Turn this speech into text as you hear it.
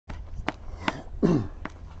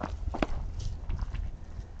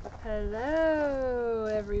Hello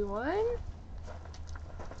everyone,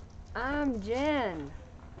 I'm Jen.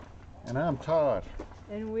 And I'm Todd.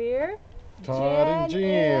 And we're Todd and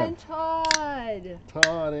Jen. And Todd.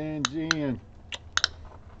 Todd and Jen.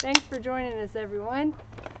 Thanks for joining us, everyone.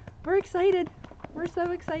 We're excited. We're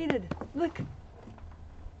so excited. Look.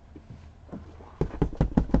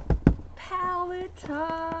 Pallet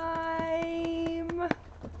time.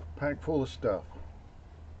 Packed full of stuff.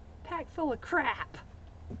 Packed full of crap.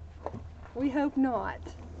 We hope not.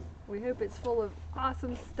 We hope it's full of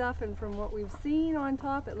awesome stuff, and from what we've seen on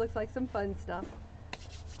top, it looks like some fun stuff.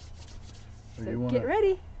 So get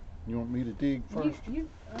ready. You want me to dig first?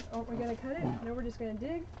 Aren't we going to cut it? No, we're just going to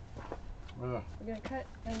dig. We're going to cut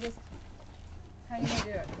and just, how you going to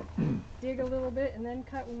do it? Dig a little bit and then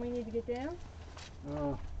cut when we need to get down?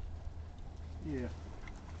 Yeah.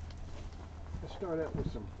 Let's start out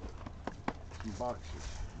with some boxes.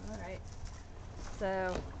 All right.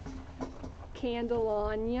 So,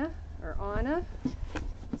 Candelania, or Anna,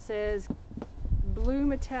 says blue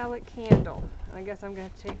metallic candle. I guess I'm going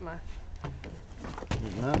to take my...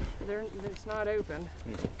 It's not open.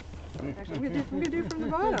 Actually, I'm going to do from the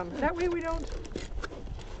bottom. That way we don't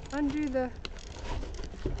undo the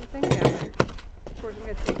thing down there. Of course, I'm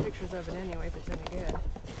going to take pictures of it anyway if it's any good.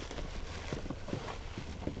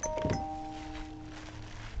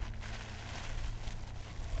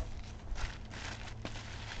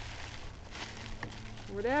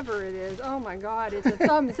 Whatever it is, oh my God, it's a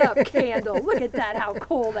thumbs up candle. Look at that, how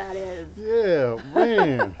cool that is. Yeah,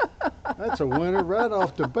 man. That's a winner right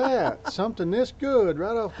off the bat. Something this good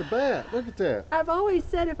right off the bat. Look at that. I've always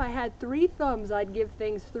said if I had 3 thumbs, I'd give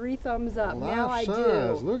things 3 thumbs up. Now I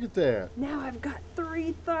do. Look at that. Now I've got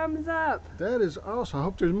 3 thumbs up. That is awesome. I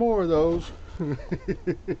hope there's more of those.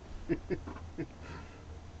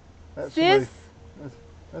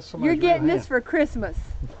 You're getting this for Christmas.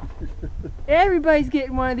 Everybody's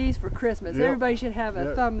getting one of these for Christmas. Yep. Everybody should have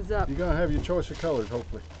a thumbs up. You're going to have your choice of colors,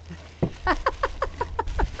 hopefully.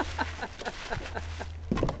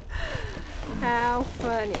 How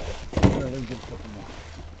funny. Well, let me get a couple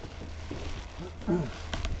more.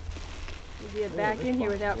 You get back in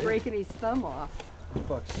here without breaking his thumb off.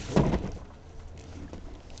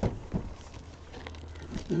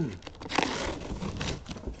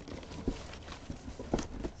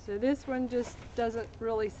 So this one just doesn't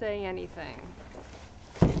really say anything.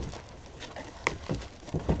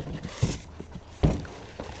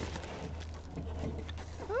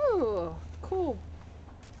 Oh, cool.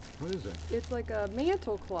 What is it? It's like a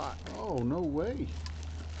mantle clock. Oh, no way.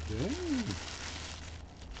 Dang.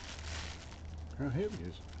 How heavy is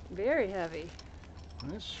it? Very heavy.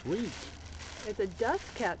 That's sweet. It's a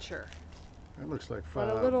dust catcher. That looks like $5 on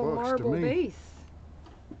a little marble base.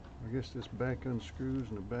 I guess this back unscrews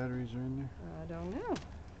and the batteries are in there? I don't know.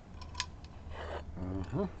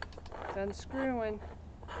 Uh-huh. It's unscrewing.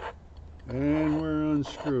 And we're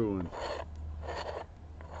unscrewing.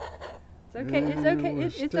 It's okay. It's okay.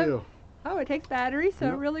 It's okay. Oh, it takes batteries, so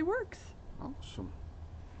it really works. Awesome.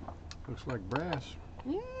 Looks like brass.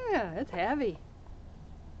 Yeah, it's heavy.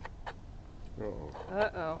 Uh-oh.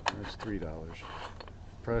 Uh-oh. That's $3.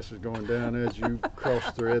 Price is going down as you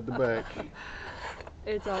cross-thread the back.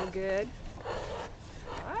 It's all good.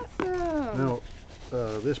 Awesome. Now,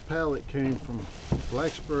 this pallet came from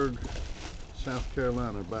Blacksburg, South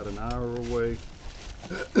Carolina, about an hour away.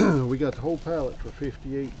 We got the whole pallet for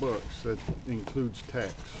 $58. That includes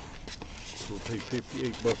tax. So we'll pay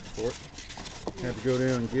 $58 for it. Had to go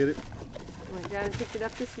down and get it. Went down and picked it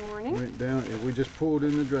up this morning. Went down and we just pulled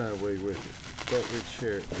in the driveway with it. Thought we'd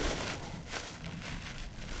share it.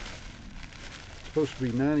 Supposed to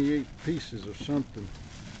be 98 pieces of something,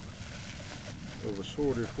 of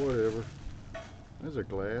assorted whatever. There's a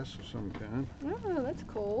glass of some kind. Oh, that's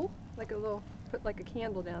cool. Like a little, put like a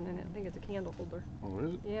candle down in it. I think it's a candle holder. Oh,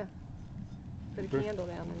 is it? Yeah. Put a candle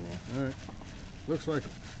down in there. All right. Looks like a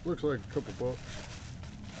couple bucks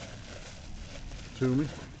to me.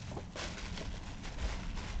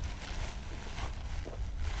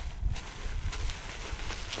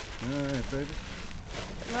 All right, baby.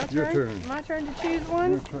 Your turn. My turn to choose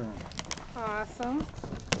one? Your turn. Awesome.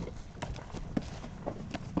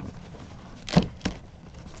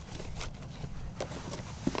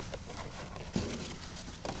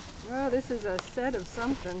 Oh, this is a set of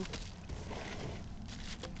something.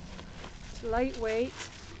 It's lightweight.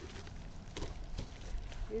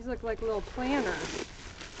 These look like little planners.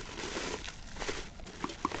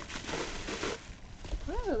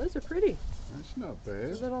 Oh, those are pretty. That's not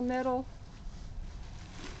bad. Little metal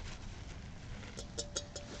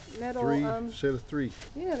metal, set of 3.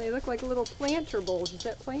 yeah, they look like little planter bowls. You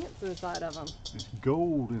set plants inside of them. It's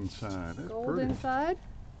gold inside. That's Gold pretty. inside.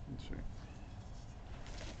 Let's see.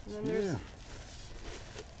 And then there's Yeah.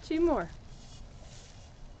 2 more.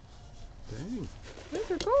 Dang.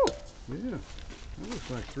 Those are cool. Yeah. That looks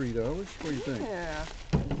like $3. What do you think? Yeah.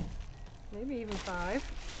 Maybe even 5.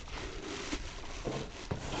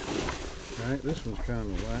 Alright, this one's kind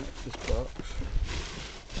of light, this box.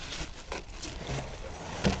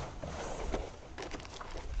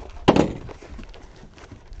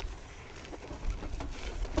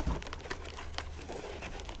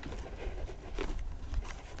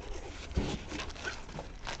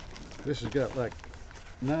 This has got like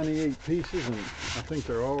 98 pieces, and I think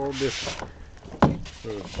they're all different. So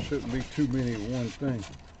it shouldn't be too many of one thing.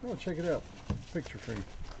 Oh, check it out. Picture frame.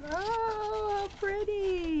 Oh, how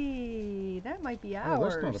pretty. That might be ours. Oh,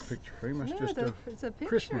 that's not a picture frame. That's No, just it's a picture.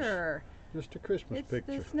 Christmas. Just a Christmas It's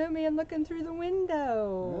picture. the snowman looking through the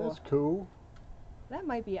window. That's cool. That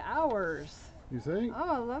might be ours. You think?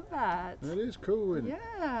 Oh, I love that. That is cool, isn't it?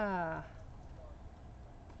 Yeah.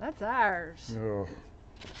 That's ours. Oh.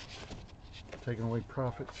 Taking away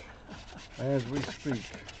profits as we speak.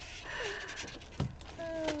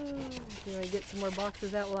 Oh, do I get some more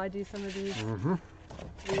boxes out while I do some of these, Mm-hmm.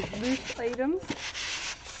 these loose items?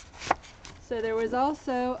 So there was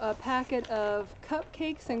also a packet of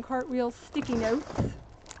cupcakes and cartwheel sticky notes.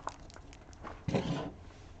 Can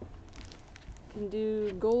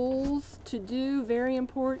do goals to do, very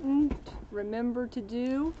important. Remember to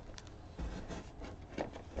do.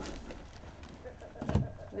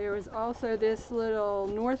 There was also this little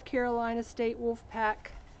North Carolina State Wolf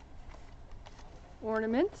Pack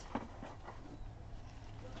ornament.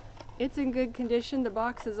 It's in good condition. The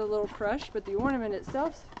box is a little crushed, but the ornament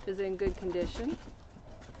itself is in good condition.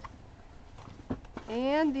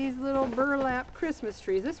 And these little burlap Christmas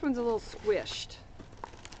trees. This one's a little squished.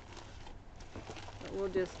 But we'll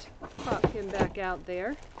just pop him back out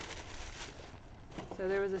there. So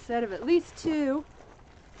there was a set of at least 2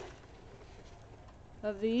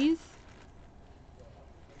 of these.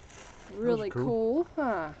 Really cool,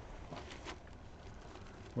 huh?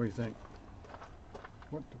 What do you think?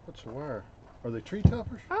 What's the wire? Are they tree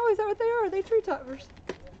toppers? Oh, is that what they are? Are they tree toppers?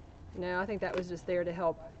 No, I think that was just there to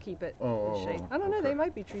help keep it in shape. I don't know, they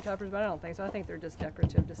might be tree toppers, but I don't think so. I think they're just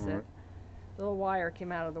decorative to sit. Right. The little wire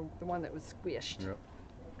came out of the one that was squished. Yep.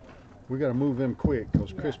 We got to move them quick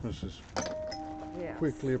because Yes. Christmas is Yes.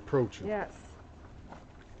 quickly approaching. Yes.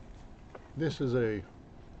 This is a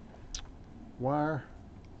wire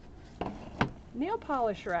Nail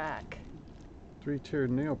polish rack. 3-tier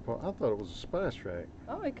nail polish. I thought it was a spice rack.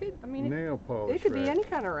 Oh, it could, I mean, Nail polish it could rack. be any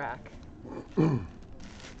kind of rack.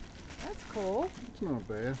 That's cool. It's not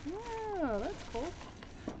bad. Yeah, that's cool.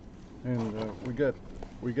 And we got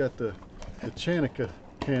the Chanukah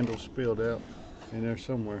candles spilled out in there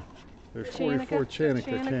somewhere. There's 44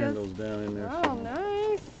 Chanukah candles down in there. Oh, somewhere.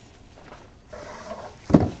 nice.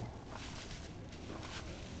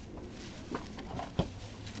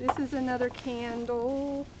 This is another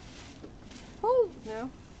candle. Oh, no.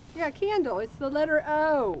 Yeah, candle. It's the letter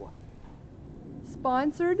O.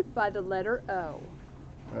 Sponsored by the letter O.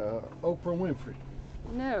 Oprah Winfrey.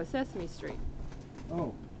 No, Sesame Street.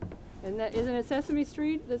 Oh. And that isn't it Sesame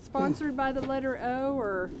Street that's sponsored by the letter O,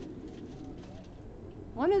 or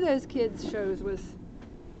one of those kids' shows was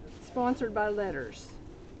sponsored by letters.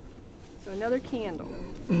 So another candle.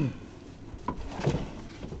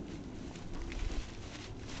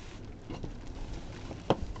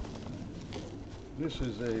 This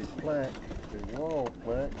is a plaque, a wall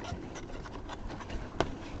plaque.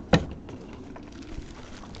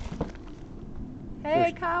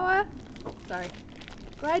 Hey, Kawa. Sorry.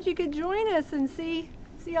 Glad you could join us and see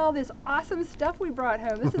all this awesome stuff we brought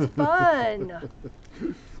home. This is fun.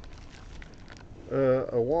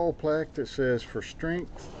 A wall plaque that says for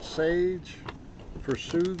strength, sage, for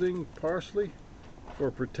soothing, parsley,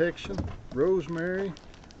 for protection, rosemary,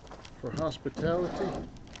 for hospitality,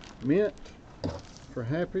 mint, for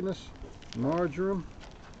happiness, marjoram,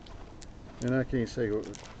 and I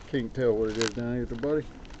can't tell what it is down here at the body,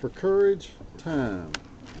 for courage, thyme.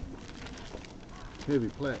 Heavy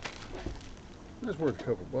plaque. That's worth a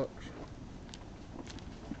couple bucks.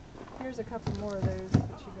 Here's a couple more of those that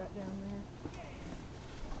you got down there.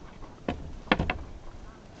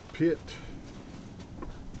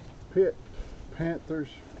 Pitt Panthers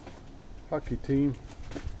hockey team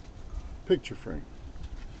picture frame.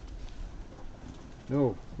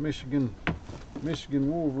 No, Michigan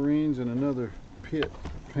Wolverines and another Pitt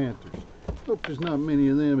Panthers. Hope there's not many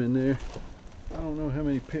of them in there. I don't know how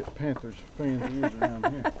many Pitt Panthers fans there is around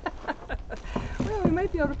here. Well, we might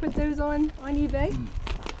might be able to put those on eBay.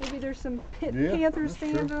 Maybe there's some Yeah, Panther that's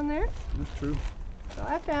stands true. on there. That's true. So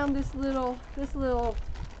I found this little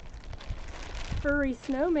furry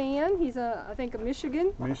snowman. He's I think a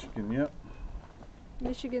Michigan Yep.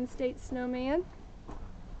 State snowman.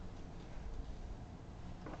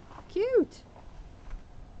 Cute.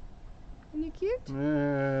 Isn't he cute?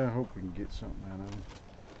 I hope we can get something out of him.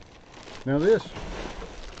 Now this,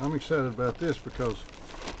 I'm excited about this because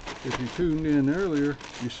if you tuned in earlier,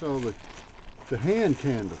 you saw the hand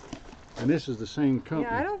candle. And this is the same company.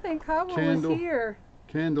 Yeah, I don't think Kawa Candle. was here.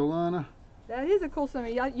 Candlelana. That is a cool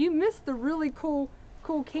snowman. You missed the really cool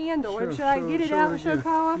candle. Sure, Should I get it out and show again.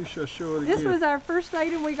 Kawa? You should show it This again. was our first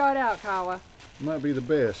item we got out, Kawa. Might be the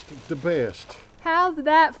best. The best. How's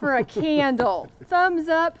that for a candle? Thumbs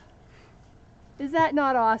up. Is that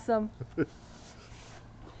not awesome?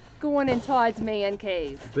 Going in Todd's man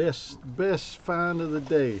cave. Best find of the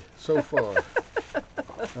day so far.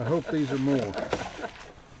 I hope these are more.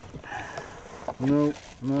 Nope,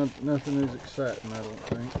 nothing is exciting, I don't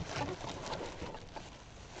think.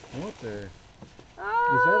 What the?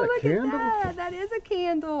 Oh, Is that a look candle? at that. That is a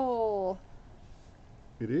candle.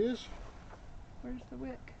 It is? Where's the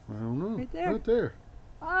wick? I don't know. Right there. Right there.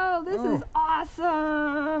 Oh, this is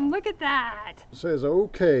awesome. Look at that. It says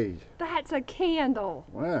okay. That's a candle.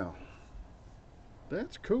 Wow.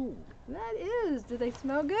 That's cool. That is. Do they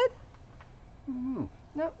smell good? I don't know.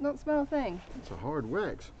 Nope, don't smell a thing. It's a hard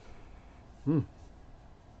wax.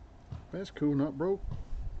 That's cool, not broke.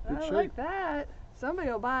 Good I shape. like that. Somebody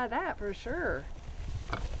will buy that for sure.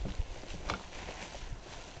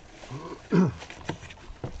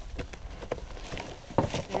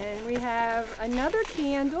 And we have another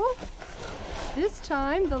candle. This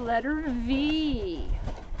time the letter V.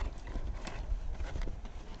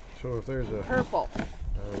 So if there's a Purple.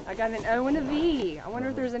 I got an O and a V. I wonder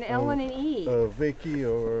if there's an L and an E. Vicky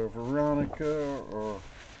or Veronica or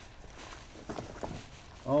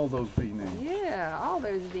all those V names. Yeah, all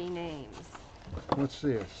those V names. What's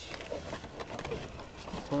this?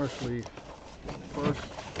 Parsley.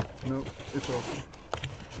 Nope, it's off.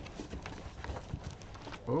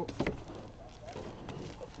 Oh.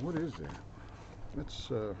 What is that? That's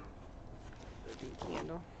V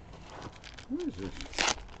candle. what is this?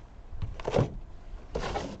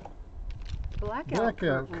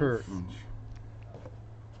 Blackout curtains.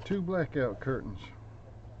 2 blackout curtains.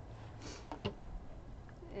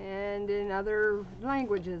 And in other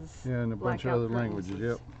languages. Yeah, and a bunch of blackout other curtains. languages,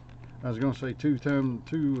 yep. I was gonna say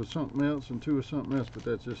 2 of something else and 2 of something else, but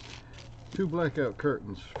that's just 2 blackout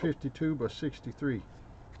curtains, 52 by 63.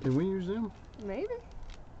 Can we use them? Maybe.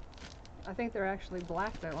 I think they're actually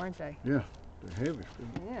black though, aren't they? Yeah, they're heavy.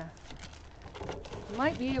 Yeah.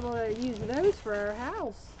 Might be able to use those for our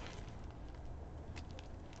house.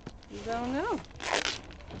 You don't know.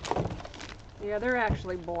 Yeah, they're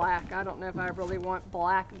actually black. I don't know if I really want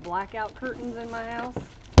blackout curtains in my house.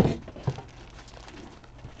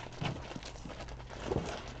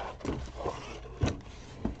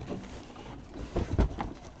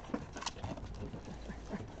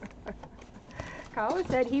 Kyle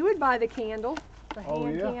said he would buy the candle. The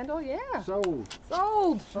hand candle, yeah. Sold.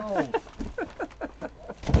 Sold.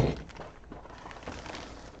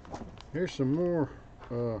 Here's some more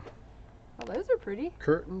Oh, those are pretty.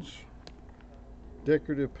 curtains.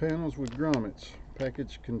 Decorative panels with grommets.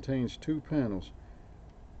 Package contains 2 panels.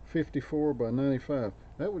 54 by 95.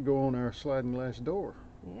 That would go on our sliding glass door.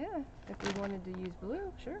 Yeah, if we wanted to use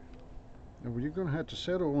blue, sure. Now, you're going to have to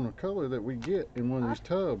settle on a color that we get in one of these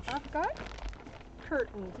tubs. I've got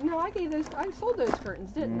curtains. No, I sold those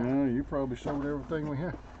curtains, didn't I? No, you probably sold everything we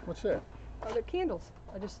have. What's that? Oh, they're candles.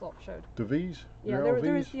 I just showed. The V's? Yeah, They're all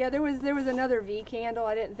there V's? was another V candle.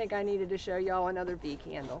 I didn't think I needed to show y'all another V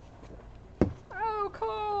candle. Oh,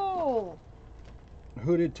 cool!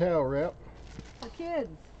 Hooded towel wrap For kids.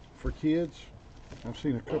 for kids. I've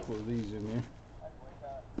seen a couple of these in there.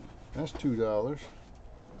 That's $2.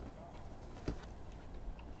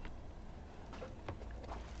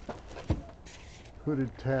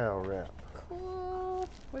 Hooded towel wrap. Cool.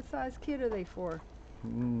 What size kid are they for?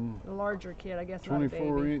 Mm, The larger kid, I guess. Not a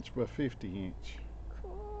 24 baby. inch by 50 inch.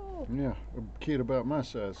 Cool. Yeah, a kid about my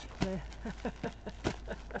size.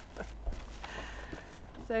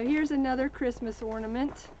 So here's another Christmas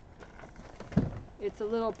ornament. It's a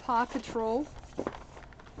little Paw Patrol.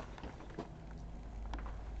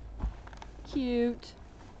 Cute.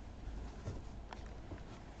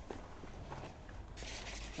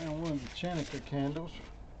 And one of the Chanukah candles.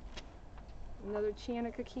 Another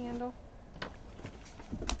Chanukah candle.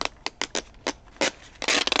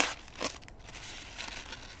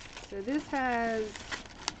 So this has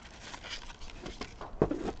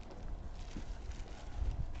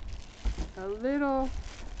another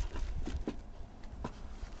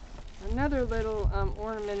little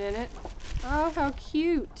ornament in it. Oh, how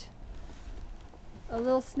cute. A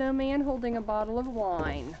little snowman holding a bottle of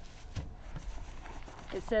wine.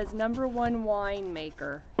 It says #1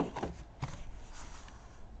 winemaker.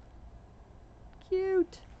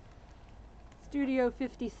 Cute. Studio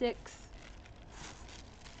 56.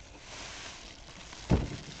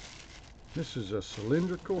 This is a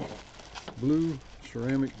cylindrical blue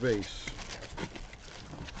ceramic vase.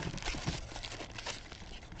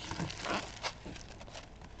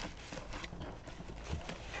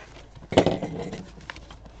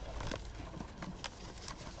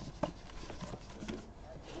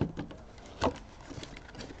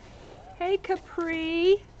 Hey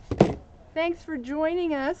Capri, thanks for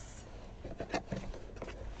joining us.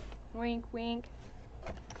 Wink, wink.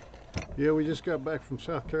 Yeah, we just got back from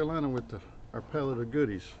South Carolina with our pallet of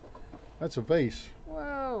goodies. That's a vase.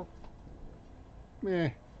 Whoa, Meh,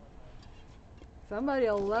 somebody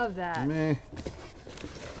will love that. meh.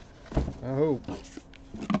 I hope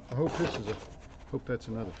that's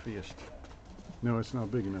another fist. No, it's not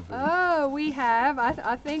big enough. Oh, we have,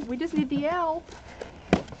 I think we just need the L.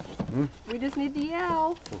 Hmm? We just need the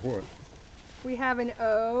L. For what? We have an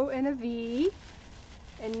O and a V.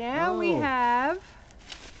 And now we Oh. have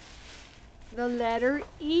the letter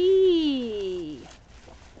E.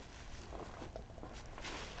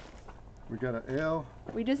 We got an L.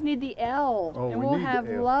 We just need the L. Oh, and we we'll need the have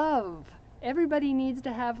L. love. Everybody needs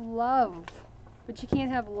to have love. But you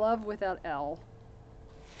can't have love without L.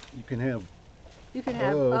 You can have You can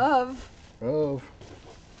have Of. of. of.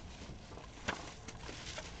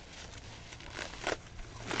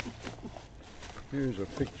 Here's a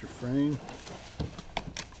picture frame.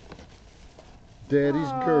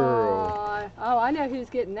 Daddy's girl. Aw. Oh, I know who's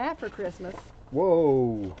getting that for Christmas.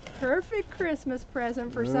 Whoa. Perfect Christmas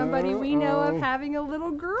present for somebody we know of Uh-oh. having a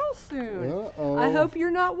little girl soon. Uh-oh. I hope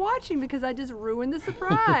you're not watching because I just ruined the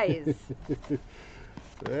surprise.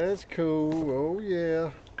 That's cool. Oh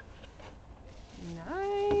yeah.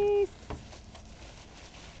 Nice.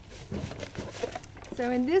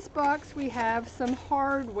 So in this box we have some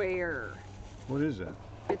hardware. What is that?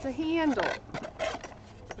 It's a handle.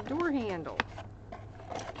 A door handle.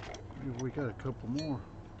 We got a couple more.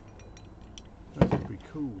 That would be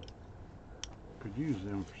cool. Could use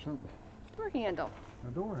them for something. Door handle.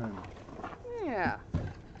 A door handle. Yeah.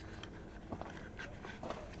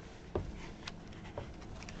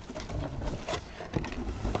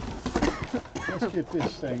 Let's get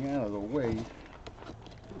this thing out of the way.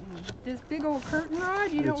 This big old curtain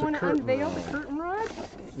rod, you don't It's a want to curtain unveil rod. the curtain rod?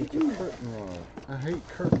 It's a curtain rod. I hate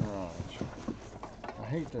curtain rods. I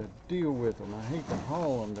hate to deal with them. I hate to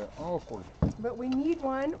haul them. They're awkward. But we need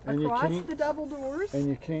one And you across can't- the double doors. And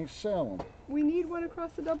you can't sell them. We need one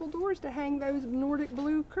across the double doors to hang those Nordic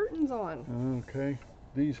blue curtains on. Okay.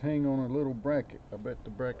 These hang on a little bracket. I bet the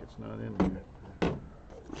bracket's not in there.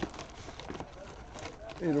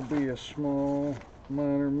 It'll be a small,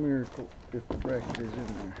 minor miracle if the bracket is in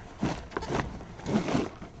there.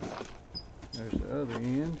 There's the other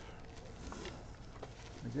end.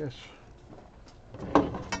 I guess.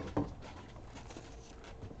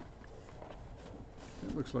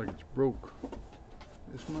 It looks like it's broke.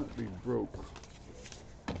 This might be broke.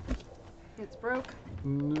 It's broke.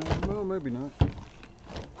 No, well, maybe not.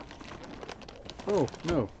 Oh,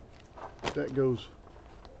 no. That goes,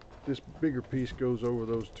 this bigger piece goes over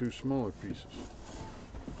those two smaller pieces.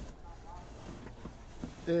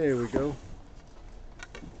 There we go.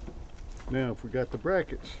 Now, if we got the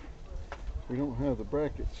brackets, we don't have the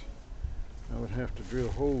brackets, I would have to drill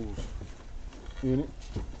holes in it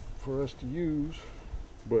for us to use.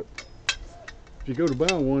 But if you go to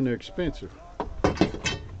buy one, they're expensive.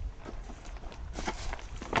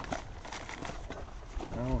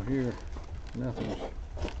 I don't hear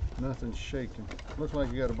nothing's shaking. Looks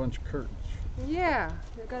like you got a bunch of curtains. Yeah,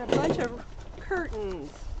 we've got a bunch of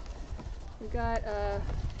curtains. We got a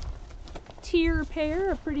tier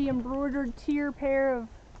pair, a pretty embroidered tier pair of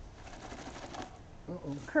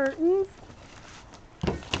Uh-oh. curtains.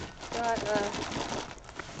 Got a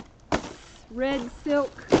red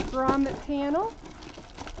silk grommet panel.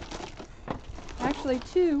 Actually,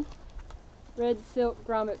 two red silk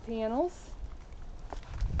grommet panels.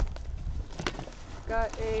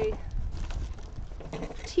 Got a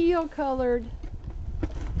teal colored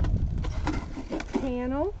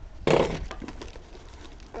panel.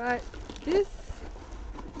 Got this.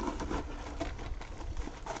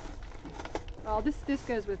 Oh, this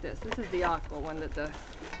goes with this. This is the aqua one that the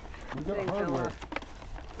We got thing fell hardware.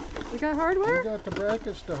 off. We got We hardware? got the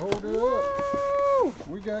brackets to hold it up. Whoa!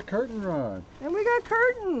 We got curtain rod. And we got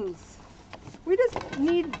curtains. We just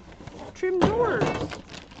need trim doors.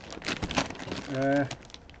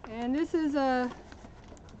 And this is a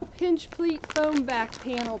pinch pleat foam back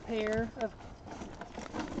panel pair of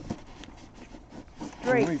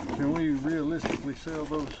drapes. Can we realistically sell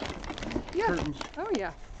those curtains? Oh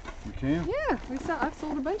yeah. You can? Yeah, I've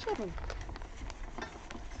sold a bunch of them.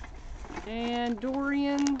 And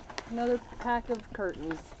Dorian, another pack of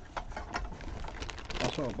curtains.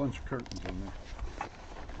 I saw a bunch of curtains in there.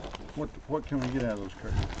 What can we get out of those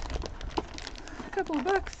curtains? A couple of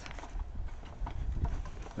bucks.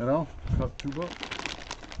 That all? Cost $2?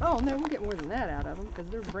 Oh no, we'll get more than that out of them because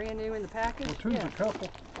they're brand new in the package. Well, two's a couple.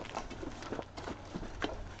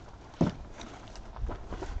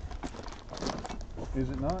 Is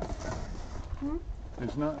it not? Hmm?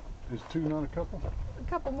 It's not. Is two not a couple? A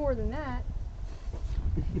couple more than that.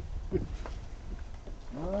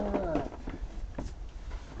 Alright.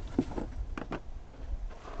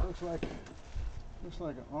 Looks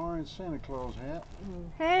like an orange Santa Claus hat.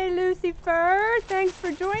 Hey Lucifer, thanks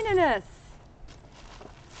for joining us.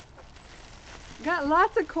 Got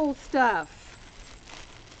lots of cool stuff.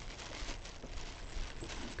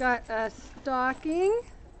 Got a stocking,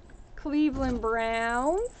 Cleveland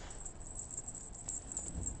Browns.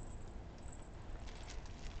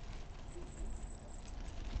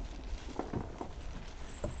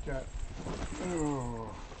 Got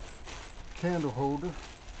candle holder.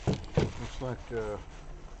 Looks like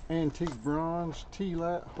antique bronze tea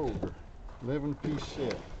light holder. 11-piece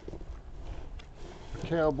set. A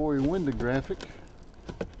cowboy window graphic.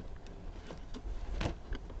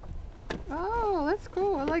 Oh, that's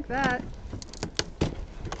cool. I like that.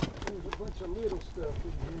 There's a bunch of little stuff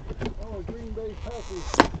in here. Oh, a Green Bay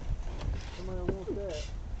package. Somebody wants that.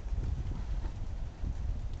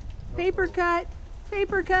 Paper cut.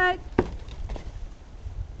 Paper cut.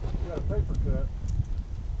 Got a paper cut.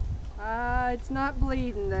 It's not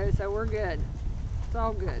bleeding though, so we're good. It's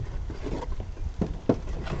all good.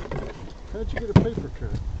 How'd you get a paper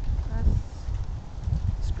cut? I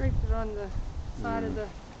scraped it on the side of the...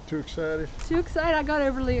 Too excited? Too excited. I got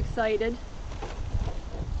overly excited.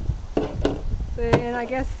 So, and I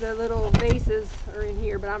guess the little vases are in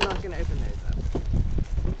here, but I'm not going to open those up.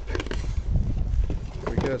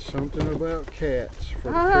 We got something about cats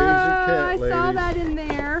for the crazy cat ladies. I saw that in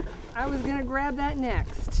there. I was going to grab that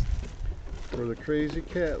next. For the crazy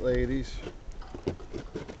cat ladies,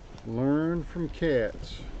 learn from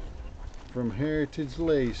cats. From Heritage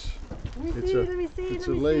Lace. Let me see. It's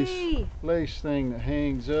a lace thing that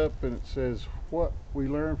hangs up and it says what we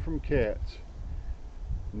learn from cats.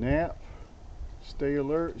 Nap, stay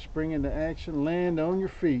alert, spring into action, land on your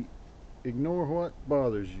feet, ignore what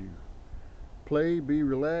bothers you. Play, be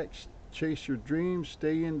relaxed, chase your dreams,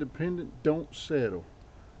 stay independent, don't settle.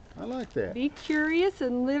 I like that. Be curious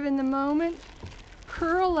and live in the moment.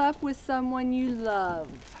 Curl up with someone you love.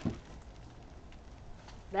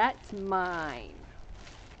 That's mine.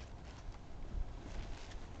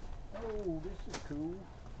 Oh, this is cool.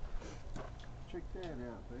 Check that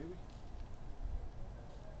out, baby.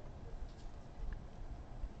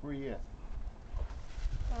 Where you at?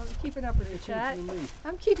 I'm keeping up with the chat. Pay attention to me.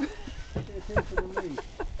 I'm keeping... Pay attention to me.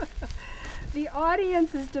 The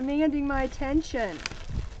audience is demanding my attention.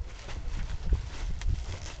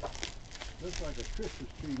 Looks like a Christmas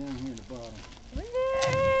tree down here at the bottom.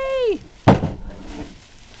 Hey!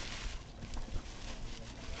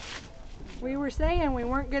 We were saying we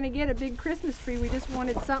weren't going to get a big Christmas tree. We just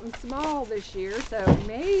wanted something small this year. So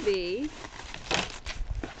maybe...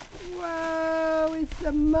 Whoa! It's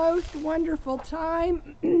the most wonderful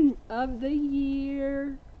time of the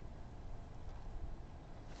year.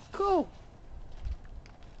 Cool.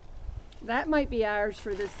 That might be ours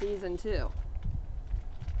for this season too.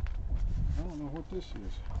 I don't know what this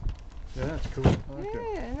is. Yeah, that's cool. I like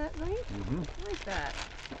Yeah, isn't that nice? Mm-hmm. I like that.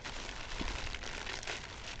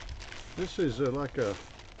 This is like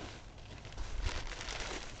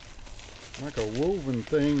a woven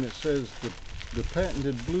thing that says the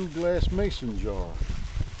patented blue glass mason jar.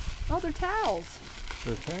 Oh, they're towels.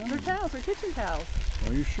 They're towels? They're towels. They're kitchen towels.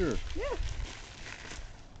 Are you sure? Yeah.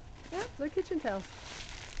 Yeah, they're kitchen towels.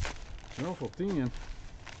 They're awful thin.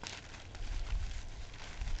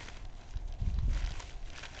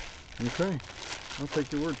 Okay, I'll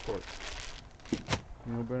take your word for it.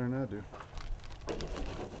 You know better than I do.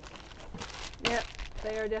 Yep,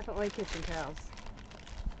 they are definitely kitchen towels.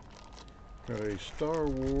 Got a Star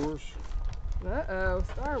Wars Uh-oh,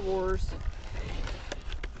 Star Wars.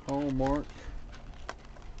 Hallmark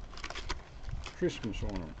Christmas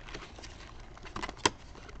ornament.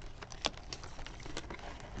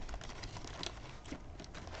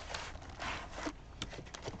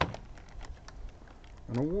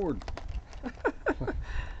 An award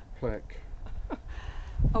plaque.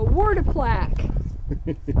 Award plaque.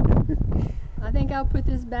 I think I'll put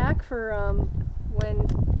this back for when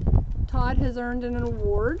Todd has earned an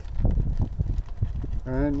award.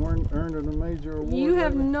 And earned a major award. You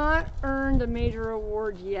have lately? not earned a major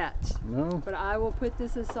award yet. No? But I will put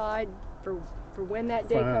this aside for when that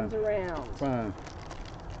day Fine. comes around. Fine.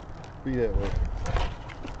 Be that way.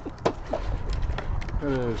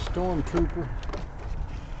 Got a stormtrooper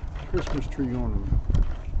Christmas tree ornament.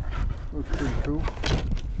 Looks pretty cool.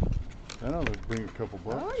 I know they'd bring a couple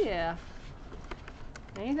bucks. Oh yeah.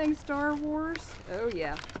 Anything Star Wars? Oh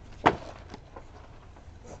yeah.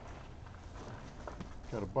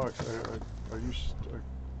 Got a box. Are you?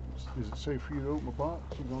 Is it safe for you to open a box?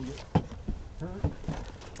 You gonna get hurt?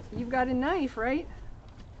 You've got a knife, right?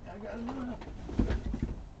 I got a knife.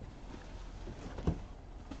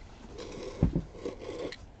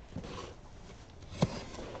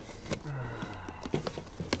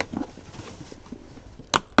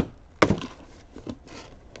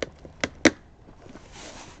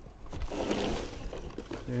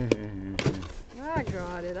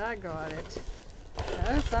 I got it.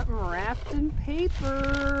 Oh, something wrapped in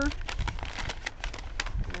paper.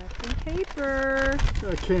 Wrapped in paper.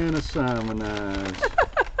 A can of salmon eyes.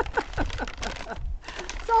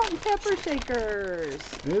 Salt and pepper shakers.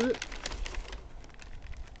 Is it?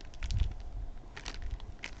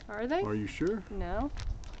 Are they? Are you sure? No.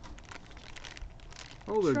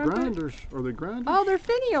 Oh, they're Trumpet. grinders. Are they grinders? Oh, they're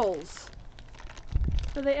finials.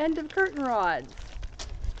 For the end of curtain rods.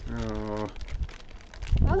 Oh,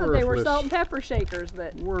 I thought they were worthless. salt and pepper shakers,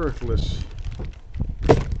 but Worthless.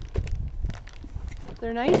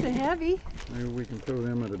 they're nice and heavy. Maybe we can throw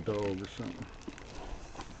them at a dog or something.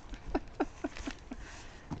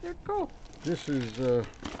 They're cool. This is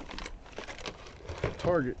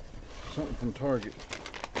Target. Something from Target.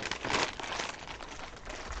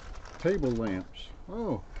 Table lamps.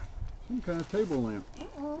 Oh, some kind of table lamp.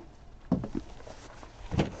 I'm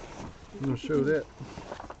gonna show that.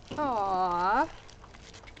 Aww.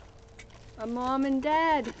 A mom and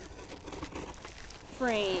dad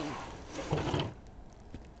frame.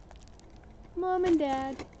 Mom and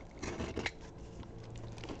dad.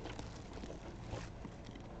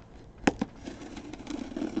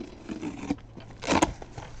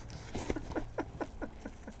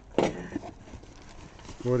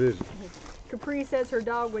 What is it? Capri says her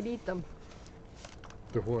dog would eat them.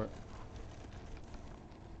 The what?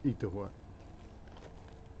 Eat the what?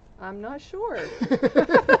 I'm not sure.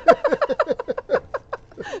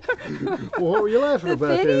 Well, what were you laughing The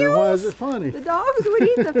about then? And why is finials? it funny? The dogs would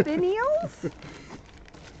eat the finials?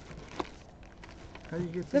 How do you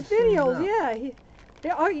get The these things finials, out?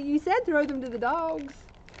 yeah. Oh, you said throw them to the dogs.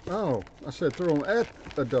 Oh, I said throw them at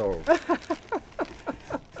a dog.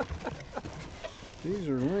 These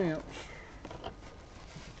are lamps.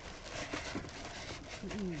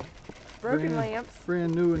 Broken lamps.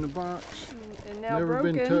 Brand new in the box. And now Never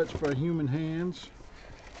broken. been touched by human hands.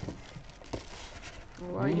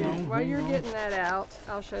 While Hang you're, on, while hang you're on. getting that out,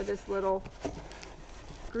 I'll show this little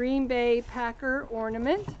Green Bay Packer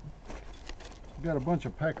ornament. Got a bunch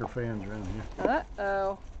of Packer fans around here.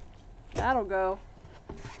 Uh-oh. That'll go.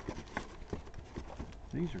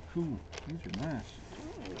 These are cool. These are nice.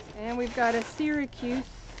 And we've got a Syracuse.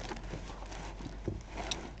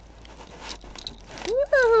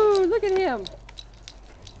 Woohoo! Look at him.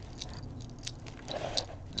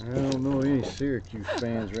 I don't know any Syracuse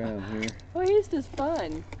fans around here. Well, he's just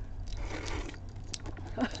fun.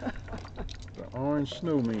 The orange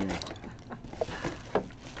snowman.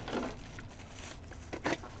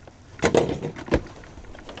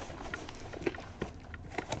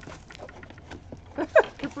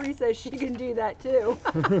 Capri says she can do that too.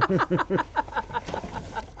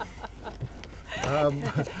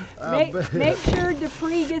 Make sure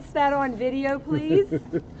Dupree gets that on video, please.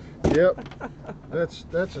 Yep.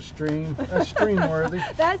 That's a stream. That's stream worthy.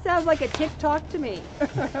 That sounds like a TikTok to me. What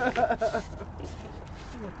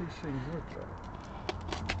these things look like.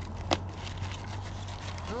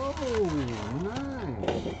 Oh,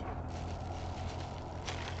 nice.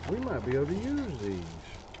 We might be able to use these.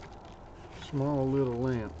 Small little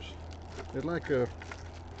lamps. They're like a, I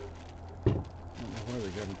don't know why they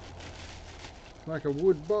got them. Like a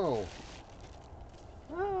wood ball.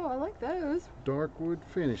 Oh, I like those. Dark wood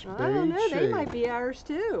finish. I don't know, beige they shade. might be ours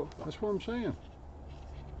too. That's what I'm saying.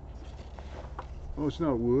 Oh, it's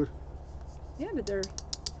not wood. Yeah, but they're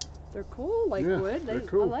cool like Yeah, wood. they're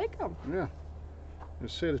cool. I like them. Yeah. A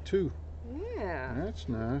set of two. Yeah. That's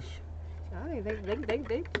nice. I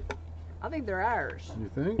think they're ours. You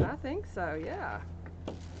think? I think so, yeah.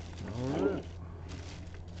 All right.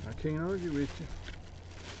 can't argue with you.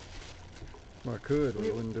 Well, I could, but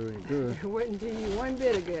it wouldn't do any good. It wouldn't do you one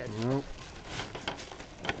bit of good. Nope.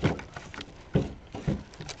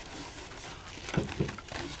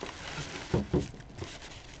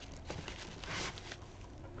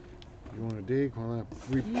 You want to dig while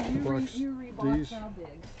I re-box You rebox, these? I'll dig.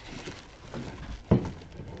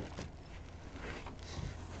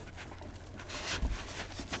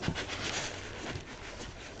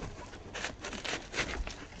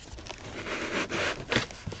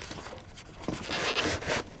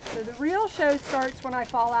 So the real show starts when I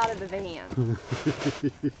fall out of the van.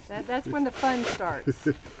 That's when the fun starts.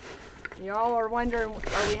 Y'all are wondering,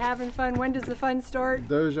 are we having fun? When does the fun start?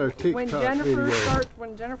 There's our TikTok When Jennifer video.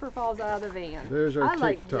 when Jennifer falls out of the van. There's our I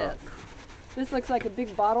like TikTok. this. This looks like a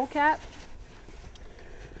big bottle cap.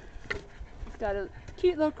 It's got a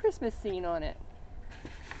cute little Christmas scene on it.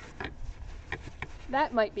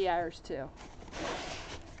 That might be ours too.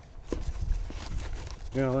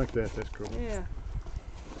 Yeah, I like that. That's cool. Yeah.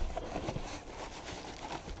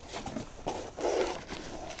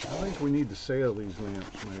 I think we need to sell these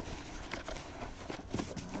lamps, maybe.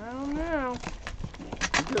 I don't know.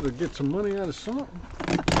 We gotta get some money out of something.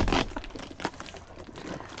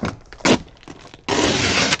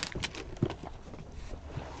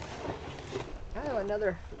 Oh,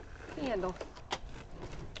 another candle.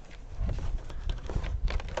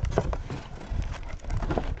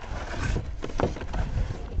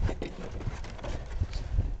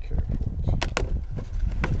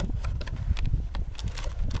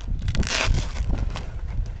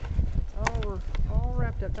 Oh, we're all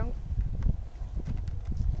wrapped up. Don't.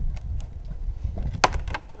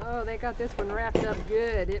 Oh, they got this one wrapped up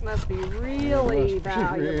good. It must be really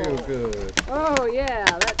valuable. Real good. Oh yeah,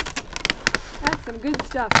 that's some good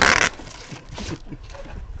stuff.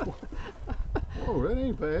 Oh, that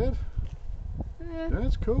ain't bad. Eh,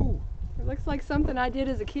 That's cool. it looks like something I did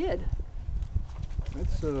as a kid.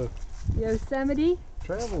 That's Yosemite.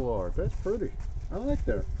 travel art. That's pretty. I like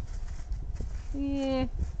that. Yeah.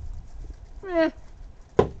 Eh.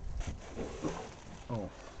 Oh,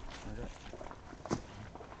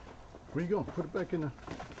 where you going? Put it back in the.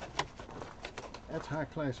 That's high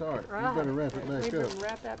class art. You better wrap it back We up. better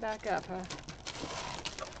wrap that back up, huh?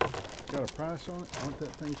 Got a price on it? Aren't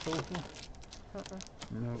that thing sold for?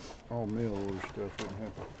 No, all mail order stuff wouldn't have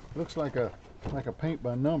it. Looks like a paint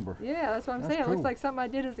by number. Yeah, that's what I'm That's saying. It cool. looks like something I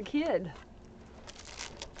did as a kid.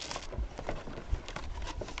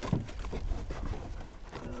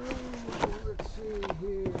 Let's see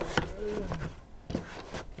here.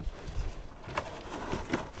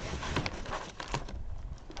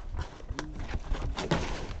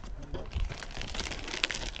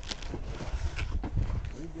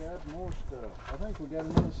 We got more stuff. I think we got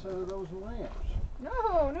another set of those lamps.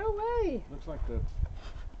 No, no way. Looks like the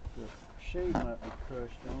shade might be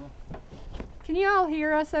crushed on. Can you all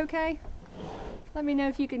hear us okay? Let me know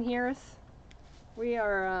if you can hear us. We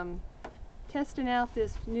are testing out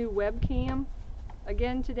this new webcam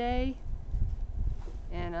again today.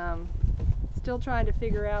 And still trying to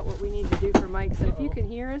figure out what we need to do for Mike. So if you can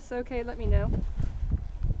hear us, okay, let me know.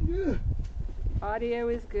 Yeah. Audio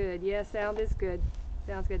is good. Yeah, sound is good.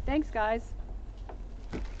 Sounds good. Thanks, guys.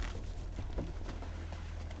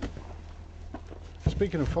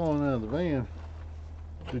 Speaking of falling out of the van,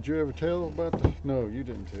 did you ever tell about the? No, you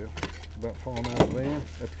didn't tell about falling out of the van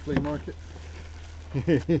at the flea market.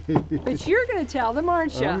 But you're going to tell them,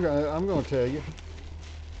 aren't you? I'm going to tell you.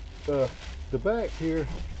 The back here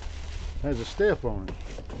has a step on it,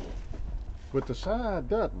 but the side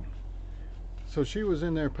doesn't. So she was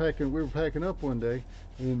in there packing. We were packing up one day,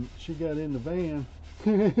 and she got in the van,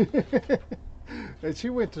 and she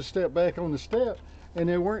went to step back on the step, and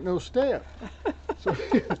there weren't no step. So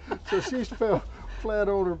she fell flat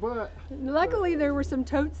on her butt. Luckily, there were some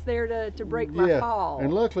totes there to break my fall.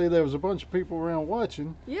 And luckily there was a bunch of people around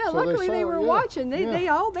watching. Yeah, so luckily they saw were it. watching. Yeah. They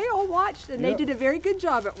all watched, and they Yeah. did a very good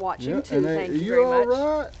job at watching Yeah, too. and Thank you you very all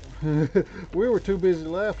much. right? We were too busy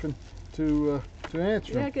laughing to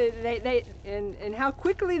answer. Yeah, 'cause and how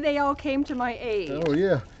quickly they all came to my aid. Oh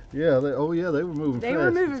yeah, yeah. They were moving fast. They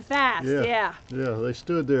were moving fast. Yeah. Yeah, they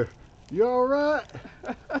stood there. You all right?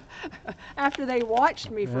 After they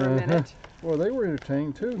watched me for a minute. Well, they were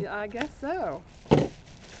entertained too. Yeah, I guess so.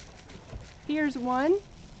 Here's one.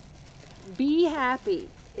 Be happy.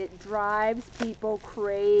 It drives people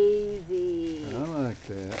crazy. I like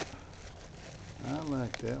that. I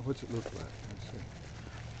like that. What's it look like? Let's see.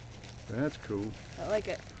 That's cool. I like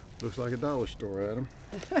it. Looks like a dollar store item.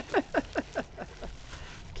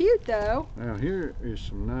 Cute though. Now here is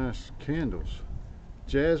some nice candles.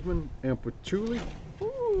 Jasmine and patchouli.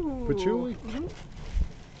 Ooh. Patchouli? Mhm.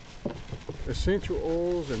 essential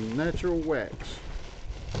oils and natural wax.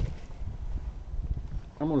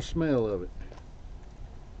 I'm gonna smell of it.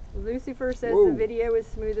 Lucifer says Whoa. the video is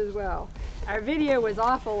smooth as well. Our video was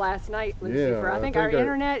awful last night, Lucifer. I think our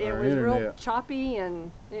internet, it was real choppy,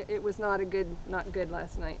 and it was not good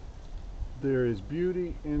last night. There is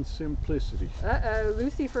beauty in simplicity. Uh-oh,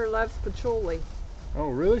 Lucifer loves patchouli. Oh,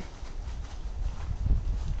 really?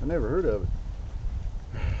 I never heard of it.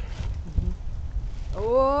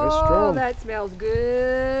 Oh, that's strong. That smells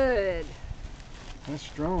good. That's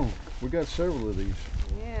strong. We got several of these.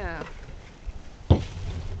 Yeah.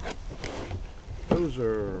 Those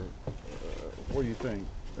are, what do you think?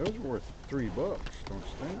 Those are worth $3, don't you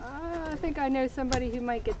think? I think I know somebody who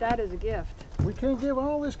might get that as a gift. We can't give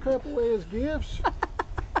all this crap away as gifts.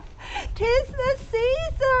 'Tis the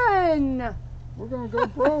season! We're gonna go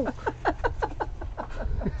broke.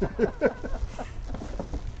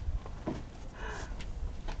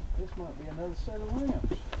 This might be another set of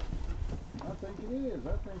lamps. I think it is.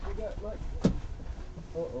 I think we got like,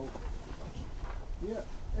 uh-oh. Yeah,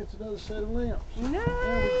 it's another set of lamps.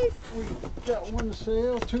 Nice! We got one to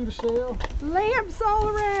sell, two to sell. Lamps all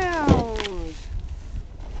around!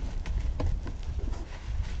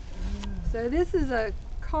 So this is a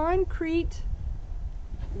concrete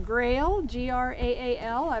grail,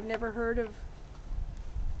 G-R-A-A-L. I've never heard of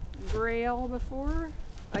grail before.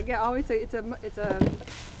 I always say it's a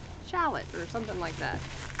shallot or something like that.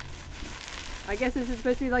 I guess this is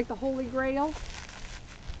supposed to be like the Holy Grail.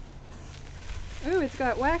 Ooh, it's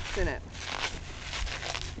got wax in it.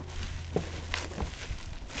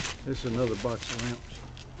 This is another box of lamps.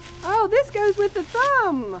 Oh, this goes with the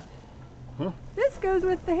thumb. Huh? This goes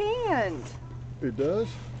with the hand. It does?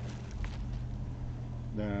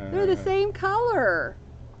 Nah. They're the same color.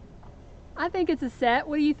 I think it's a set.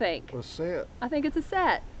 What do you think? A set? I think it's a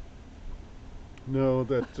set. No,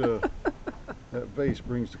 that that vase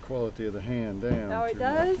brings the quality of the hand down. Oh, it too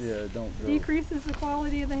does? much. Yeah, it don't go. Decreases the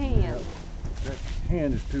quality of the hand. That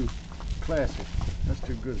hand is too classic. That's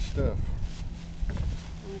too good stuff.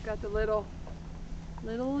 And you've got the little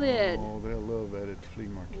lid. Oh, they'll love that at the flea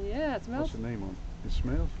market. Yeah, it smells. What's the name on it? It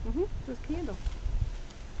smells? Mm-hmm. This candle.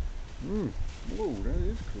 Whoa, that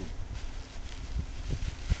is cool.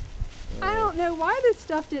 I don't know why this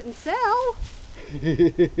stuff didn't sell.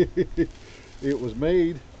 It was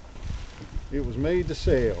made to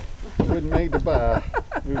sell. It wasn't made to buy.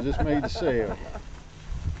 It was just made to sell.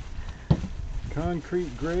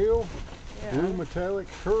 Concrete grail, Yeah. blue metallic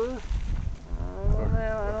her. I don't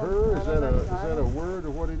know. Is that a word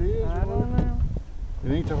or what it is? I don't know.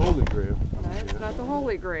 It ain't the Holy Grail. No, it's not the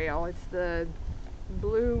Holy Grail. It's the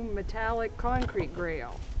blue metallic concrete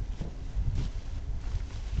grail.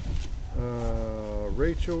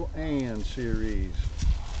 Rachel Ann series.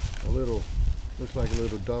 Looks like a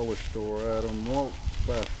little dollar store item. Walk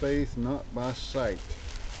by faith, not by sight.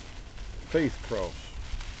 Faith cross.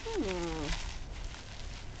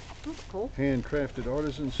 That's cool. Handcrafted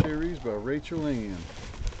artisan series by Rachel Ann.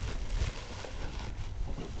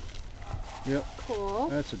 Yep. Cool.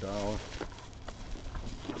 That's $1.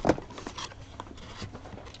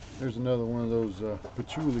 There's another one of those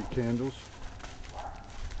patchouli candles.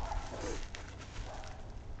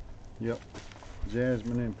 Yep.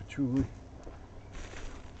 Jasmine and patchouli.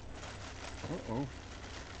 Uh-oh.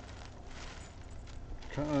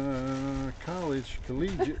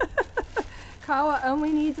 Collegiate. Kawa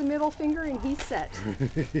only needs a middle finger and he's set.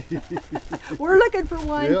 We're looking for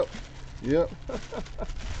one. Yep.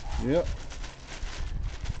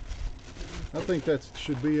 I think that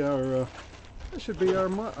should be our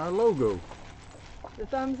logo. The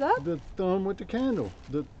thumbs up? The thumb with the candle.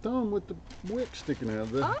 The thumb with the wick sticking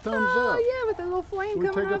out. The thumbs up. Oh yeah, with the little flame We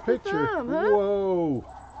coming take a off the picture. thumb, huh? Whoa.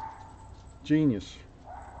 Genius.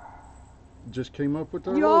 Just came up with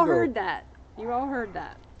our You logo. all heard that. You all heard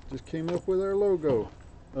that. Just came up with our logo.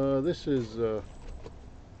 This is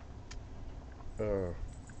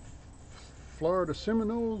Florida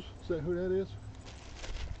Seminoles. Is that who that is?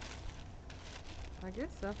 I guess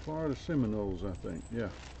so. Florida Seminoles, I think. Yeah.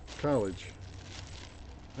 College.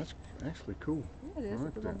 That's actually cool. Yeah, it is I with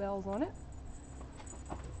like the little that. bells on it.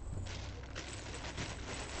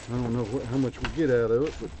 I don't know how much we get out of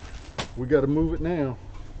it, but we got to move it now.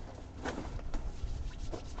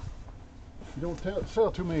 You don't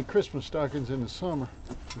sell too many Christmas stockings in the summer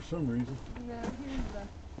for some reason. Yeah, here's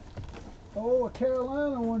the Oh, a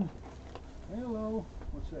Carolina one. Hello.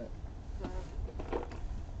 What's that?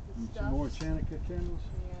 Some more Chanukah candles.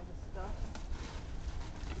 Yeah, the stuff.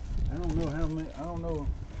 I don't know how many. I don't know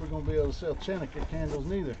if we're gonna be able to sell Chanukah candles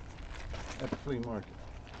neither at the flea market.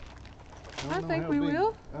 I don't know think how we big-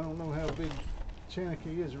 will. I don't know how big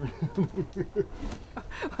Cherokee is around.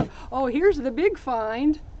 Oh, here's the big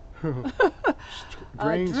find.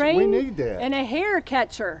 Drains, drain we need that. and a hair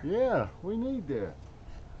catcher. Yeah, we need that.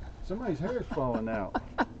 Somebody's hair's falling out.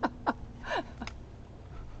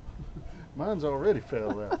 Mine's already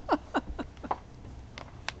fell out.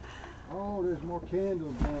 Oh, there's more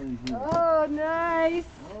candles down in here. Oh, nice.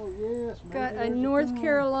 Oh, yes. Got a North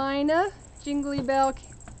Carolina Jingly Bell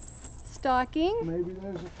stocking. Maybe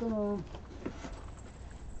there's a thumb.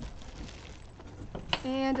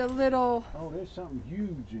 And a little... Oh, there's something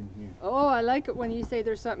huge in here. Oh, I like it when you say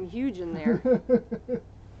there's something huge in there.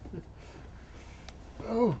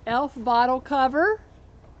 Oh. Elf bottle cover.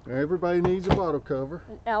 Everybody needs a bottle cover.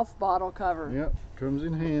 An elf bottle cover. Yep, comes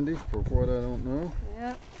in handy for what I don't know.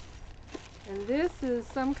 Yep. And this is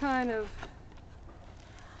some kind of...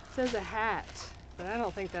 says a hat, but I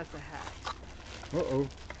don't think that's a hat. Uh-oh.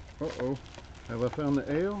 Uh-oh. Have I found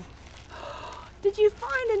the L? Did you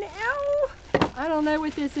find an L? I don't know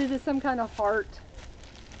what this is. It's some kind of heart.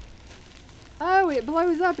 Oh, it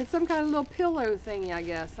blows up. It's some kind of little pillow thingy, I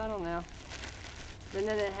guess. I don't know. And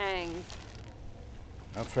then it hangs.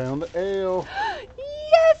 I found the L.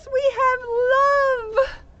 Yes, we have love.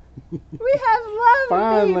 We have love,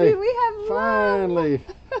 Finally. baby. We have love. Finally.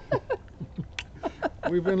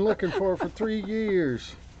 We've been looking for it for 3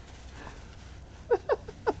 years.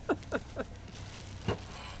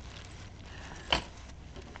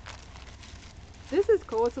 This is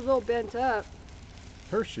cool. It's a little bent up.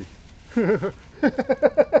 Hershey.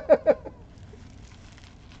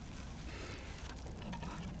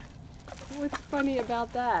 What's funny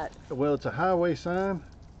about that? Well, it's a highway sign,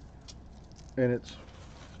 and it's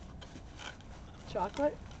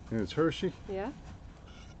Chocolate? Hershey. Yeah.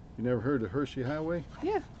 You never heard of Hershey Highway?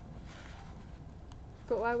 Yeah.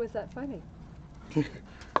 But why was that funny?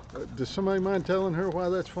 Does somebody mind telling her why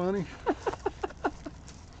that's funny?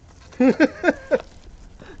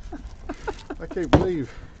 I can't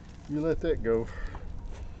believe you let that go.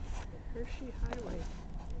 Hershey Highway.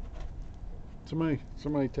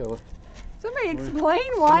 Somebody tell her. Somebody explain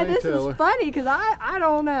why somebody this tell is her. funny, because I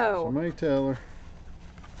don't know. Somebody tell her.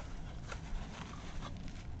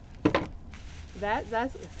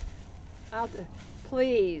 That's out there.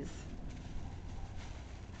 Please.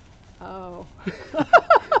 Oh.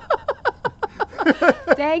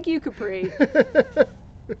 Thank you, Capri.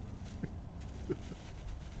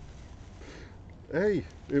 Hey,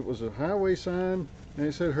 it was a highway sign and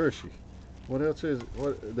it said Hershey. What else is it?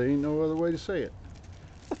 What? There ain't no other way to say it.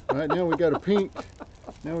 All right, now we got a pink.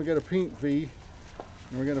 Now we got a pink V,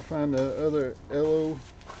 and we're gonna find the other L-O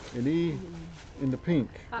and E in the pink.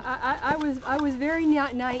 I was very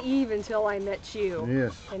naive until I met you.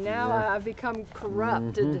 Yes. And now you are. I've become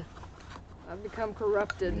corrupted. Mm-hmm. I've become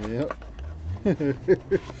corrupted. Yep.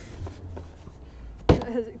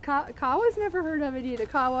 Kawa's never heard of it either.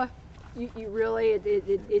 Kawa, you really,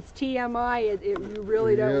 it's TMI. You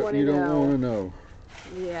really don't want to know. You don't want to know.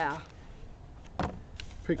 Yeah.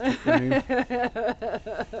 Picture frame.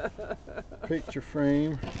 Picture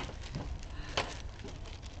frame.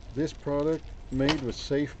 This product made with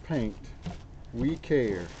safe paint. We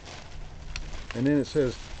care. And then it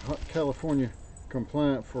says California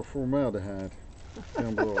compliant for formaldehyde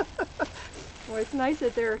down below. Well, it's nice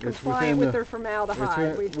that they're compliant with their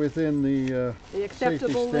formaldehyde. It's within the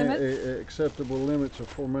acceptable limits. Acceptable limits of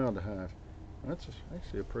formaldehyde. That's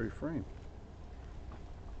actually a pretty frame.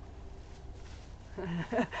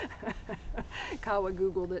 Kawa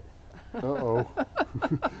Googled it. Uh-oh.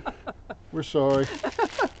 We're sorry.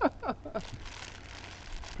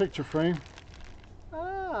 Picture frame.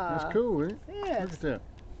 Ah. That's cool, isn't it? Yes. Look at that.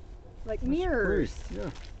 Like That's mirrors. pretty.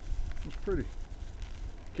 Yeah. It's pretty.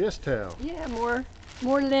 Guest towel. Yeah, more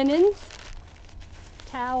linens.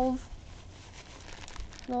 Towels.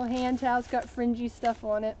 Little hand towels, got fringy stuff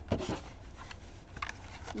on it.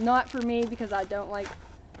 Not for me because I don't like,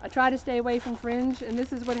 I try to stay away from fringe, and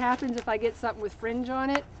this is what happens if I get something with fringe on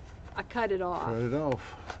it. I cut it off. Cut it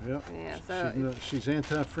off. Yep. Yeah, so she's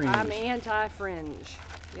anti-fringe. I'm anti-fringe.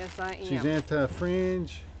 Yes, I am. She's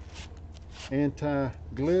anti-fringe,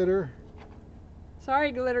 anti-glitter,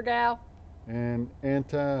 Sorry, glitter gal. and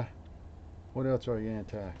what else are you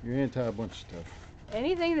anti? You're anti a bunch of stuff.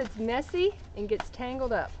 Anything that's messy and gets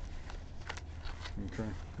tangled up. Okay.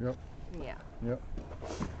 Yep. Yeah. Yep.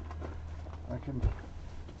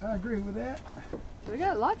 I agree with that. So we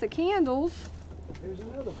got lots of candles. There's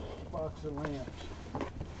another box of lamps.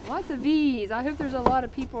 Lots of V's. I hope there's a lot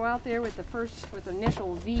of people out there with the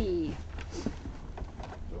initial V.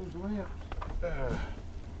 Those lamps.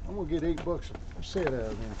 I'm gonna get $8 a set out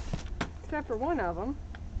of them. Except for one of them.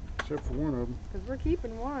 Except for one of them. Because we're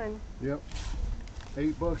keeping one. Yep.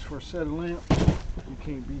 $8 for a set of lamps. You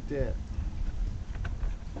can't beat that.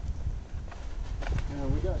 Now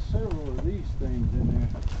we got several of these things in there.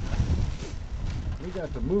 We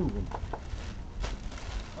got to move them.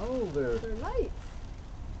 Oh, they're lights.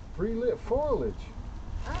 pre-lit foliage.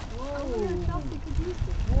 I wonder if Chelsea could use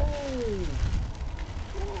this. Whoa!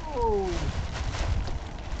 Whoa!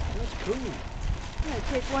 That's cool. I'm going to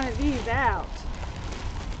take one of these out.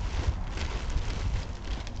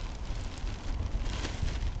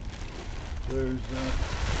 There's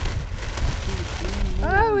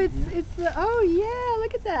oh, it's the, oh yeah,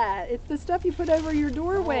 look at that. It's the stuff you put over your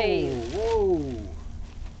doorway. Oh, whoa!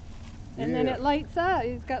 And then it lights up.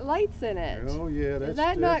 It's got lights in it. Oh yeah, that's Is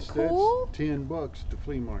that not cool? That's $10 at the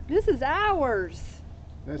flea market. This is ours.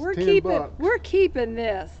 That's We're $10. We're keeping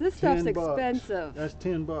this. This stuff's $10. expensive. That's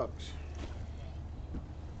 $10.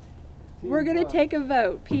 We're gonna take a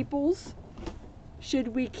vote, peoples. Should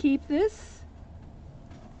we keep this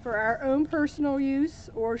for our own personal use,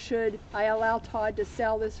 or should I allow Todd to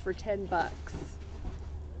sell this for $10?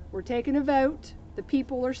 We're taking a vote. The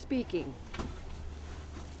people are speaking.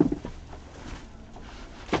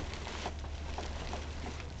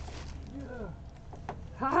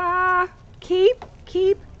 Ha! Keep,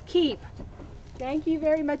 keep, keep. Thank you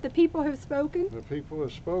very much. The people have spoken. The people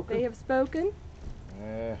have spoken. They have spoken.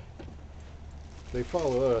 They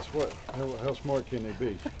follow us. What? How smart can they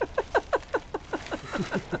be?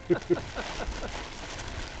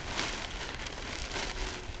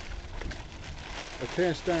 A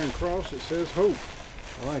cast iron cross that says hope.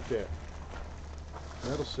 I like that.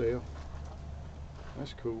 That'll sell.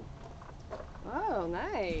 That's cool. Oh,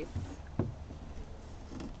 nice.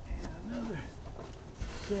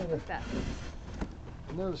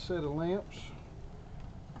 Another set of lamps,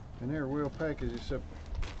 and they're well packaged except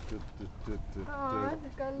Oh,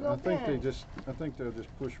 it's got a little I think pin. I think they'll just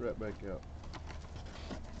push right back out.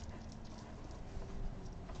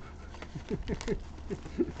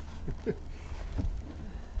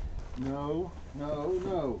 No, no,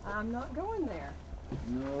 no. I'm not going there.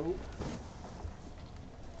 No.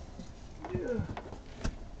 Yeah.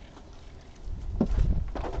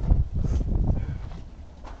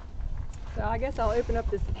 So I guess I'll open up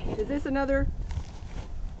this. Is this another?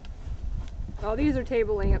 Oh, these are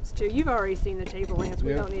table lamps too. You've already seen the table lamps.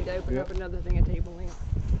 We Yeah. don't need to open Yeah. up another thing of table lamps.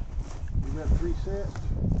 You got 3 sets?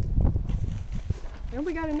 And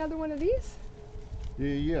we got another one of these?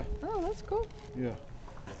 Yeah. Oh, that's cool. Yeah.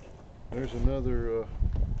 There's another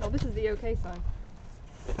Oh, this is the OK sign.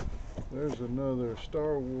 there's another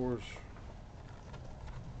Star Wars.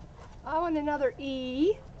 Oh, and another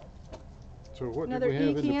E. So what Another did we have E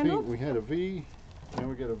in the candle? pink? We had a V, now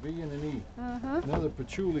we got a V and an E. Uh-huh. Another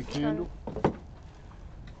patchouli candle.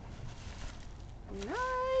 Nice.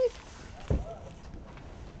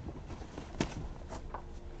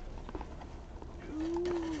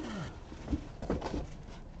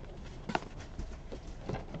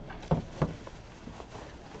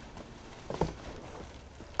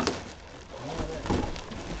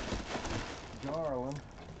 Garland.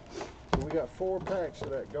 So we got 4 packs of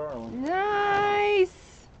that garland. Nice.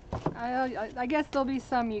 I guess there'll be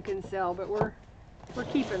some you can sell, but we're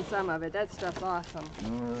keeping some of it. That stuff's awesome.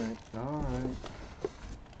 All right, all right.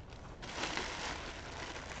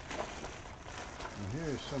 And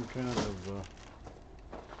here's some kind of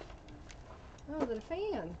Oh, is it a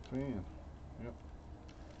fan? fan. Yep.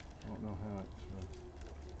 I don't know how it's.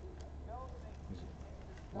 Is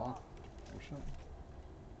it locked or something?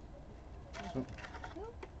 Something.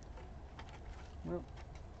 Well,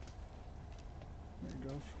 there it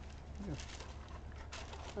goes. Yeah.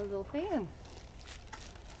 A little fan.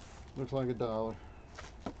 Looks like $1.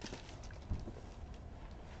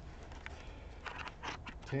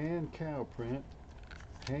 Tan cow print,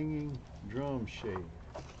 hanging drum shade.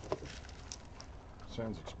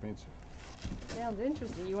 Sounds expensive. Sounds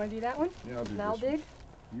interesting. You want to do that one? Yeah, I'll do And I'll this one. dig?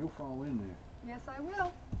 You'll fall in there. Yes, I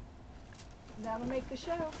will. That'll make the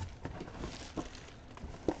show.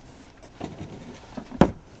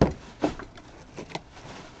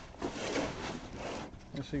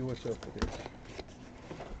 Let's see what's up with this.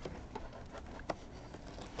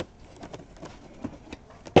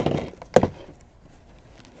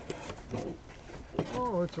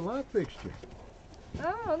 Oh, it's a light fixture.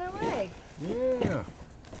 Oh, no way. Yeah.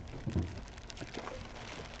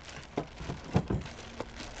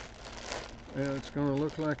 Yeah, it's going to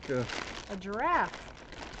look like A giraffe.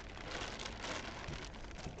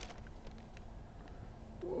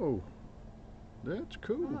 whoa. That's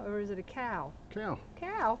cool. Oh, or is it a cow? Cow.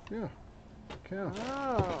 Cow? Yeah. Cow.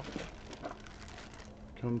 Oh.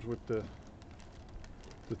 Comes with the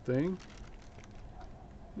thing.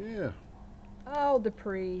 Yeah. Oh,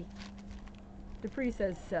 Dupree. Dupree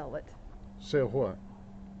says sell it. Sell what?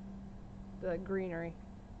 The greenery.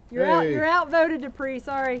 You're out. Hey. You're outvoted, Dupree.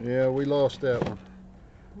 Sorry. Yeah, we lost that one.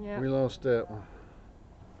 Yeah. We lost that one.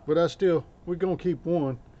 But we're gonna keep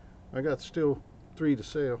one. I got still 3 to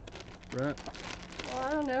sell, right? Well,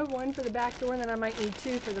 I don't know. One for the back door, and then I might need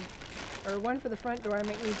 2 for the, or one for the front door. I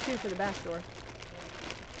might need 2 for the back door.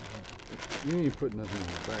 You ain't put nothing on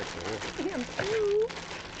the back door. Damn, 2.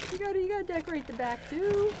 You gotta decorate the back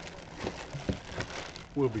too.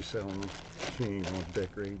 We'll be selling them. She ain't gonna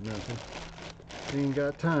decorate nothing. She ain't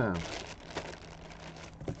got time.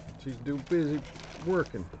 She's too busy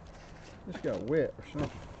working. This got wet or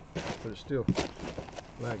something, but it's still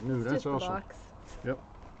like new. That's Just the awesome. box. Yep,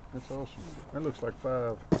 that's awesome. That looks like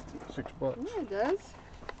 $5, $6. Yeah, it does.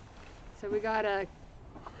 So we got a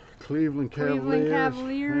Cleveland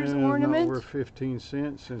Cavaliers and ornament. Not worth 15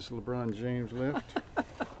 cents since LeBron James left.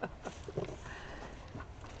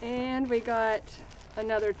 And we got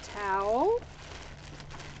another towel.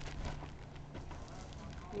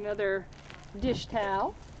 Another dish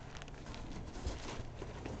towel.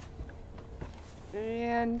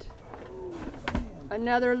 And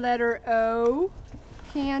another letter O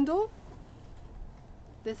candle.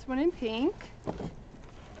 This one in pink.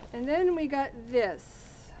 And then we got this,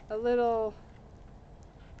 a little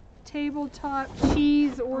tabletop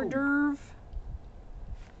cheese hors d'oeuvre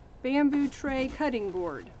bamboo tray cutting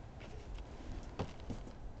board.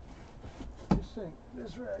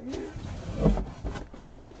 This right here.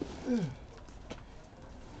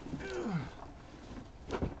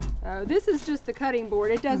 This is just the cutting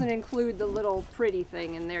board. It doesn't include the little pretty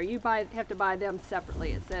thing in there. You have to buy them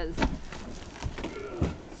separately. It says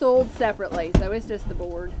sold separately, so it's just the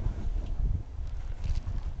board.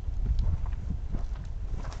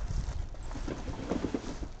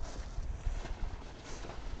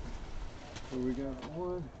 So we got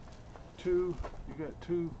 1, 2. You got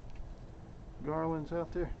 2 garlands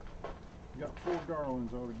out there. You got 4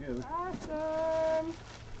 garlands altogether. Awesome.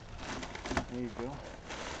 There you go.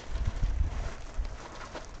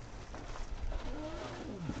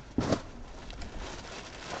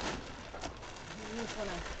 You just want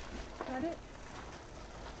to cut it?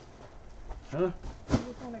 Huh? You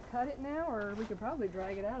just want to cut it now, or we could probably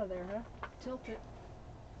drag it out of there, huh? Tilt it.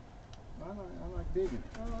 I like digging.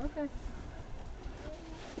 Oh, okay.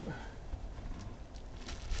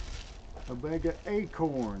 A bag of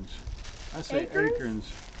acorns. I say Acorns?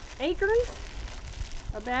 acorns. Acorns?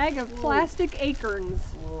 A bag of plastic acorns.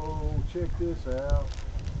 Whoa, check this out.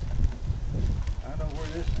 I know where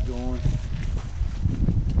this is going.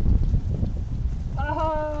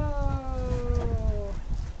 Oh,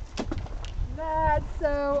 that's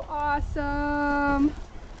so awesome.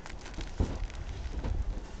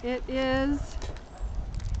 It is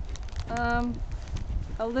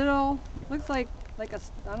a little, looks like a,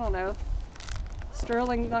 I don't know,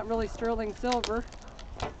 sterling, not really sterling silver,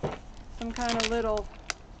 some kind of little,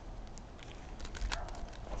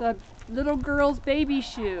 it's a little girl's baby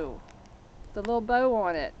shoe, the little bow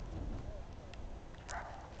on it.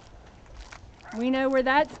 We know where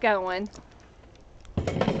that's going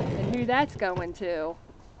and who that's going to.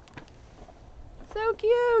 So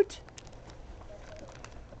cute.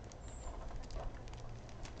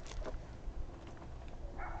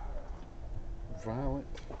 Violet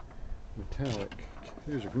metallic.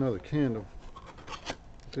 Here's another candle.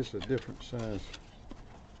 This is a different size.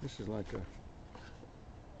 This is like a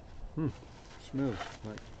smells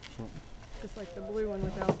like something. Just like the blue one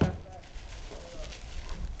without the,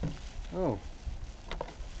 Oh,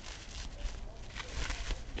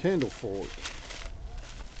 candle fork.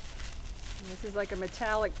 this is like a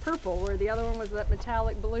metallic purple where the other one was that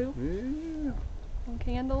metallic blue. Yeah. One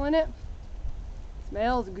candle in it.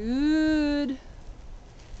 Smells good.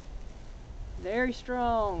 Very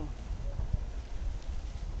strong.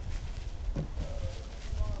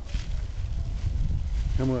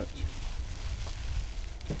 How much?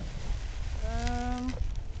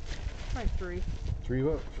 Probably 3.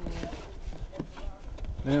 $3. Yeah.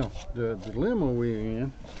 Now, the dilemma we're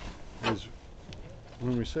in is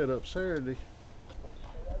when we set up Saturday,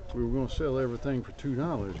 we were going to sell everything for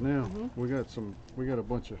 $2. Now we got a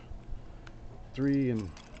bunch of $3 and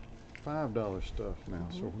 $5 stuff now.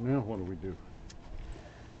 So now what do we do?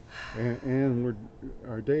 And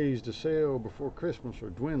our days to sell before Christmas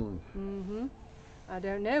are dwindling. I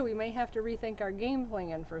don't know. We may have to rethink our game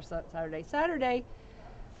plan for Saturday. Saturday,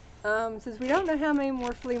 since we don't know how many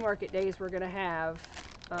more flea market days we're going to have,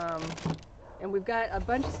 and we've got a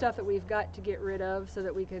bunch of stuff that we've got to get rid of so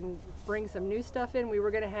that we can bring some new stuff in, we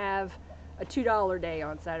were going to have a $2 day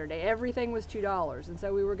on Saturday. Everything was $2, and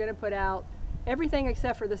so we were going to put out everything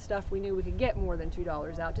except for the stuff we knew we could get more than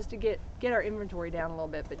 $2 out, just to get our inventory down a little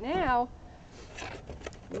bit. But now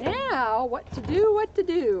what to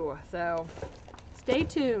do. So stay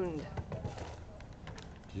tuned.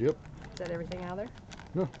 Yep. Is that everything out there?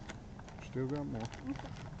 No, still got more.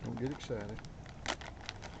 Don't get excited.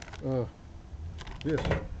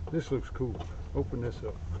 This looks cool. Open this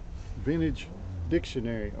up. Vintage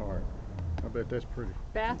dictionary art. I bet that's pretty.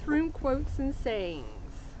 Bathroom quotes and sayings.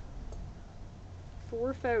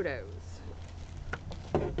 4 photos.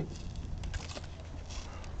 I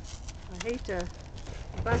hate to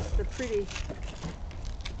bust the pretty.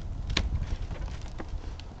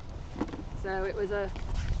 So it was a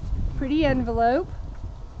pretty envelope,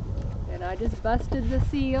 and I just busted the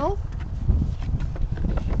seal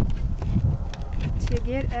to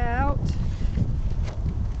get out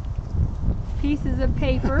pieces of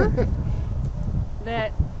paper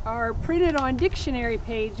that are printed on dictionary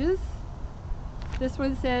pages. This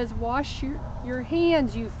one says, "Wash your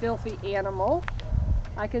hands, you filthy animal."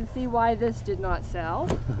 I can see why this did not sell.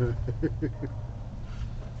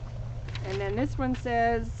 And then this one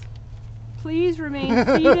says, "Please remain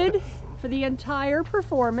seated for the entire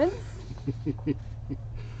performance."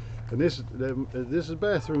 And this is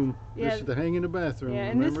bathroom. Yeah. This is to hang in the bathroom. Yeah,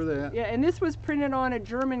 and Remember that? Yeah, and this was printed on a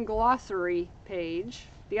German glossary page.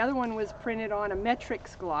 The other one was printed on a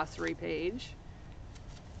metrics glossary page.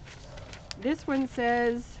 This one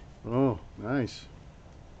says, Oh, nice.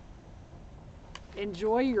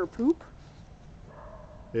 "Enjoy your poop."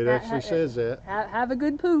 It actually says that. Have a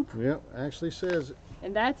good poop. Yep, actually says it.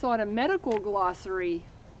 And that's on a medical glossary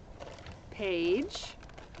page.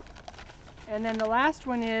 And then the last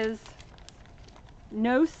one is,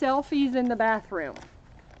 "No selfies in the bathroom."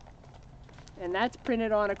 And that's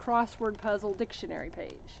printed on a crossword puzzle dictionary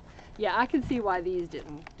page. Yeah, I can see why these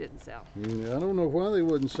didn't sell. I don't know why they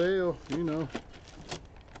wouldn't sell, you know.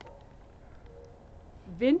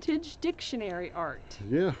 Vintage dictionary art.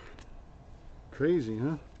 Yeah. Crazy,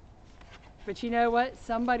 huh? But you know what?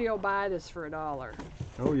 Somebody will buy this for $1.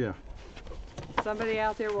 Oh yeah. Somebody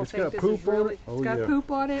out there will It's think got this poop is on really. it? Oh, It's got yeah. poop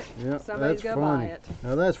on it. Yeah, Somebody's that's gonna funny. buy it.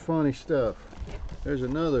 Now that's funny stuff. There's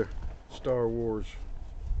another Star Wars.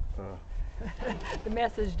 The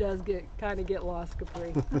message does kind of get lost,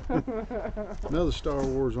 Capri. Another Star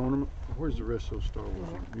Wars ornament. Where's the rest of those Star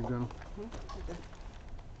Wars? You got them?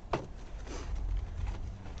 Okay.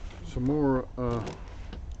 Some more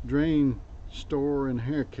drain store and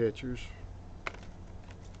hair catchers.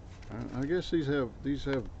 I guess these have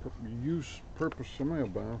use purpose. Somebody will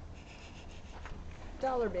buy them.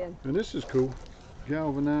 Dollar bin. And this is cool.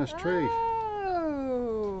 Galvanized tray.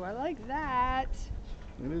 Oh, I like that.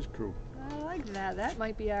 It is cool. I like that. That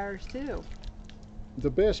might be ours too. The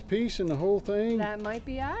best piece in the whole thing. That might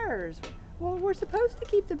be ours. Well, we're supposed to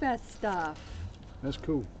keep the best stuff. That's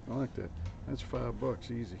cool. I like that. That's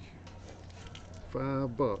 $5 easy.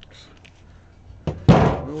 $5.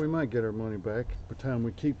 Well, we might get our money back by the time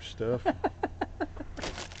we keep stuff.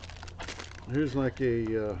 Here's like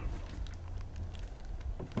a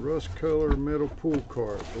rust color metal pool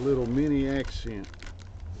cart, a little mini accent,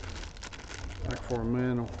 like for a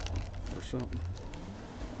mantle or something.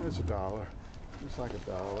 That's $1. It's like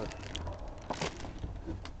 $1.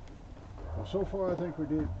 Well, so far I think we're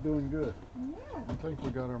doing good. Yeah. I think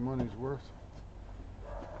we got our money's worth.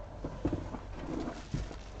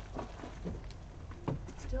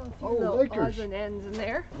 Still a few Oh, little Lakers. odds and ends in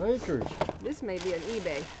there. Lakers. This may be an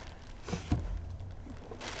eBay.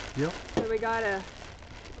 Yep. So we got a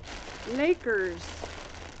Lakers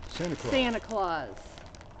Santa Claus. Santa Claus.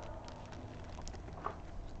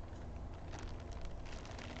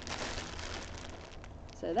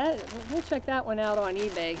 So that we'll check that one out on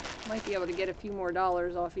eBay. Might be able to get a few more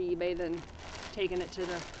dollars off of eBay than taking it to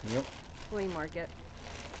the Yep. flea market.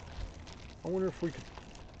 I wonder if we could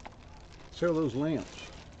sell those lamps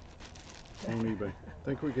on eBay.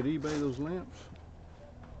 Think we could eBay those lamps?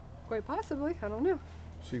 Quite possibly. I don't know.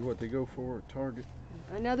 See what they go for at Target.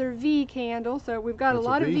 Another V candle. So we've got That's a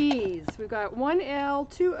a lot of V? V's. We've got 1 L,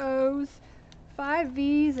 2 O's, 5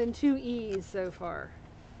 V's, and 2 E's so far.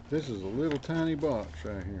 This is a little tiny box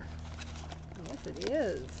right here. Yes, it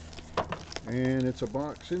is. And it's a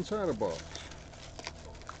box inside a box.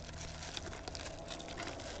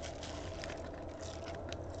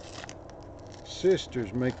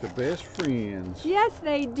 Sisters make the best friends. Yes,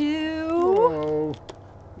 they do. Oh,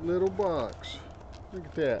 little box. Look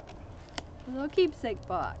at that. A little keepsake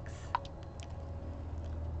box.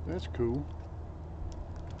 That's cool.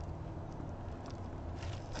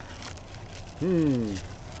 Who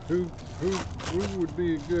would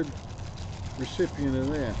be a good recipient of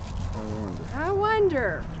that? I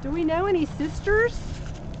wonder. Do we know any sisters?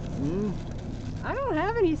 Hmm? I don't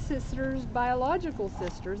have any sisters, biological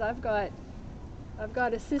sisters. I've got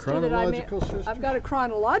a sister that I met. Chronological sister? I've got a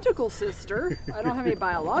chronological sister. I don't have any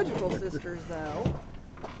biological sisters though.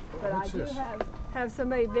 But What's I do this? have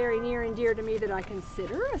somebody very near and dear to me that I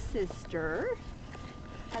consider a sister.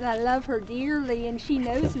 And I love her dearly, and she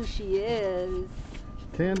knows who she is.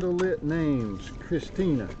 Candlelit names.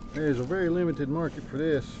 Christina. There's a very limited market for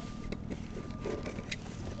this.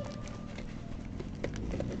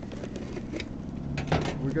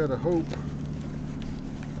 We gotta hope.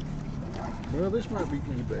 Well, this might be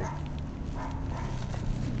eBay.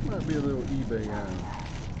 Might be a little eBay item.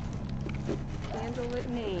 Candlelit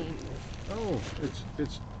names. Oh,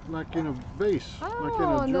 it's like in a vase, like in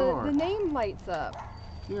Oh, a and jar. the name lights up.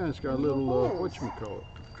 Yeah, it's got a little little, holes. whatchamacallit,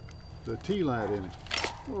 the tea light in it.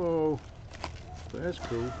 Oh, that's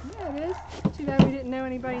cool. Yeah, it is. Too bad we didn't know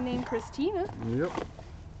anybody named Christina. Yep.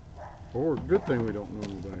 Or good thing we don't know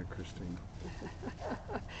anybody, Christina.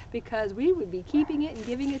 Because we would be keeping it and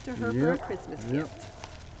giving it to her for a Yep, Christmas yep. gift.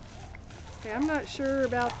 Okay, I'm not sure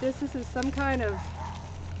about this. This is some kind of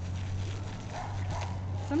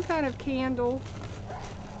candle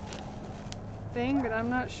thing, but I'm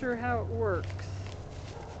not sure how it works.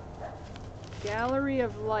 Gallery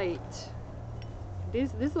of light.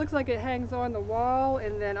 This looks like it hangs on the wall,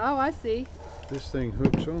 and then, oh, I see. This thing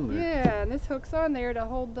hooks on there. Yeah, and this hooks on there to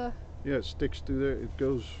hold the... Yeah, it sticks through there. It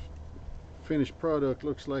goes, finished product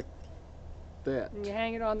looks like that. And you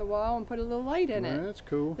hang it on the wall and put a little light in it. That's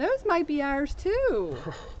cool. Those might be ours too.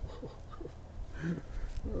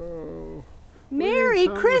 Oh, Merry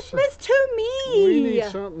something to Christmas to me! we need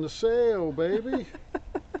something to sell, baby.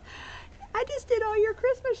 I just did all your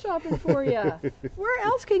Christmas shopping for you. Where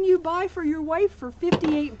else can you buy for your wife for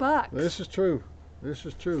 58 bucks? This is true. This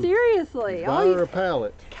is true. Seriously. Buy her a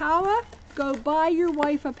pallet. Kawa, go buy your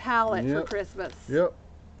wife a pallet for Yep. Christmas. Yep.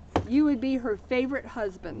 You would be her favorite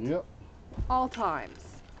husband. Yep. All times.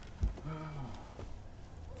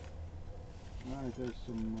 Alright, there's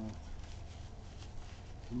some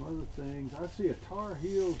other things. I see a Tar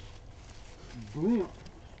Heels blimp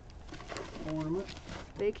ornament.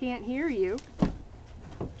 They can't hear you.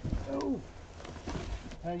 Oh,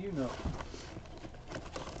 how you know?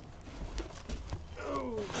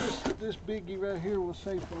 Oh, this biggie right here will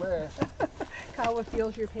save for last. Kawa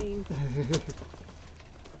feels your pain.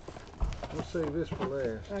 We'll save this for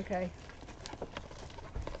last. Okay.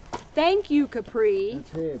 Thank you, Capri. It's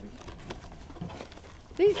heavy.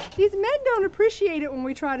 These men don't appreciate it when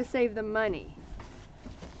we try to save them money.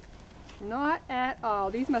 Not at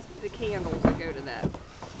all. These must be the candles that go to that.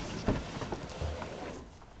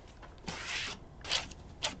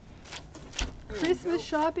 Christmas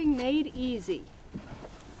shopping made easy.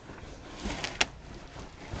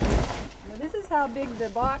 Now this is how big the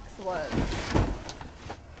box was.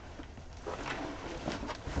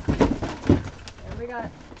 And we got,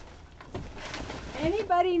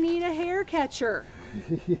 anybody need a hair catcher?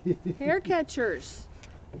 Hair catchers.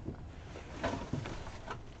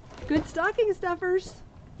 Good stocking stuffers.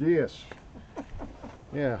 Yes.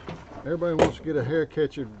 Yeah. Everybody wants to get a hair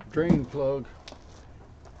catcher drain plug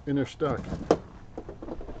in their stocking.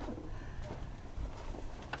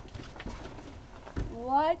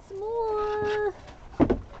 Lots more.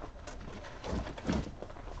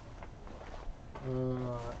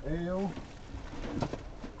 Ale.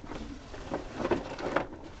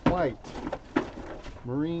 White.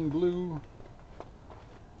 Marine blue.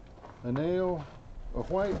 An ale. A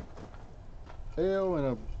white ale and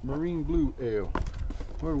a marine blue ale.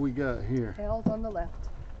 What do we got here? L's on the left.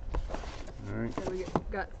 All right. So we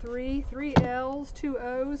got three L's, 2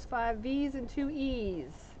 O's, 5 V's, and 2 E's.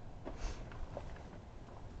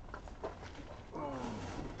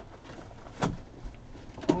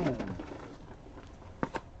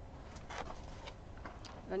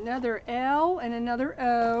 Another L and another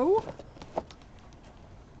O.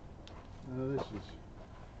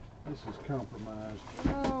 This is compromised.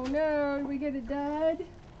 Oh no, did we get a dud?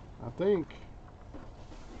 I think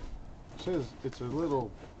it says it's a little,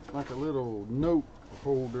 like a little note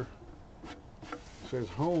holder. It says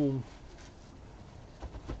home,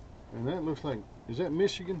 and that looks like, is that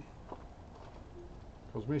Michigan?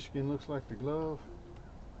 Because Michigan looks like the glove,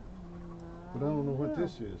 but I don't know what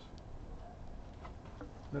this is. Is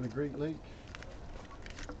that a Great Lake?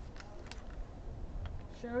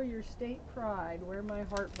 Show your state pride, where my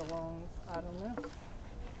heart belongs. I don't know.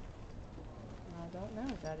 I don't know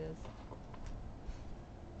what that is.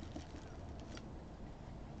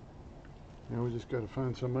 Now we just got to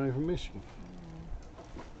find somebody from Michigan.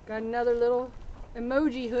 Got another little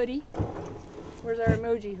emoji hoodie. Where's our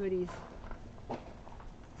emoji hoodies?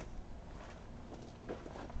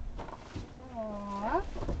 Aww.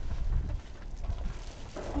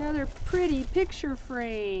 Another pretty picture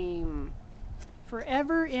frame.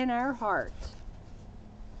 Forever in our heart.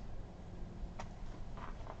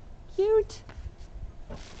 Cute.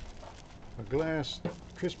 A glass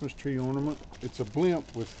Christmas tree ornament. It's a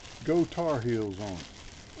blimp with Go Tar Heels on it.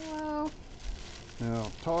 Wow. Now,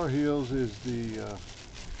 Tar Heels is the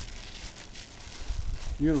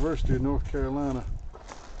University of North Carolina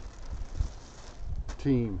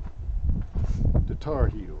team, the Tar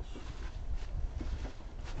Heels.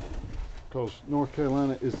 Because North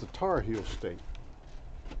Carolina is the Tar Heel state.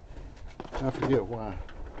 I forget why.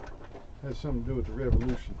 It has something to do with the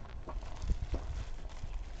Revolution.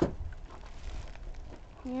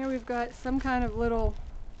 Here we've got some kind of little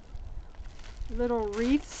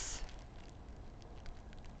wreaths.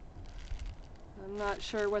 I'm not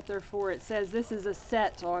sure what they're for. It says this is a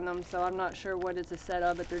set on them, so I'm not sure what it's a set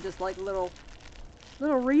of, but they're just like little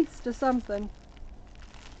wreaths to something.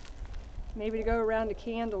 Maybe to go around a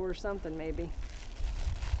candle or something, maybe.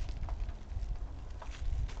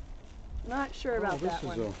 Not sure about that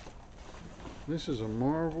one. This is a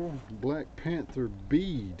Marvel Black Panther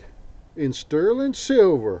bead in sterling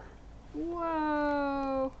silver.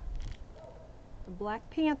 Whoa! A Black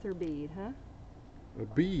Panther bead, huh? A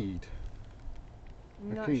bead.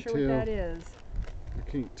 I'm not sure what that is. I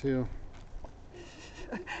can't tell.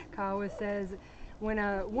 Kawa says, when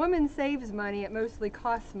a woman saves money, it mostly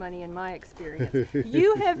costs money in my experience.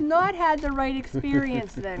 You have not had the right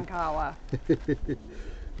experience then, Kawa.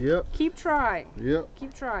 Yep. Keep trying. Yep.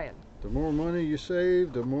 Keep trying. The more money you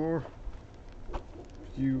save, the more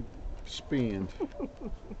you spend.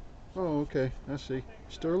 Oh, okay. I see.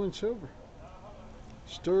 Sterling silver.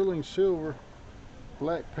 Sterling silver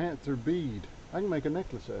Black Panther bead. I can make a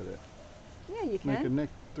necklace out of that. Yeah, you can. Make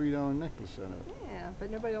a $3 necklace out of it. Yeah, but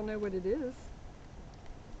nobody will know what it is.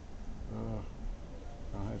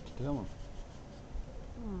 I'll have to tell them.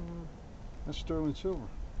 That's sterling silver.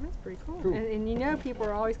 That's pretty cool. Cool. And you know, people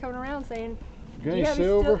are always coming around saying, You got any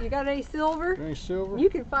silver? You got any silver? Any silver? You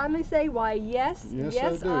can finally say, why, yes,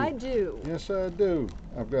 Yes, I do. Yes, I do.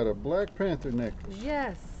 I've got a Black Panther necklace.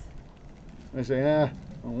 Yes. They say, I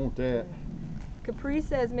don't want that. Capri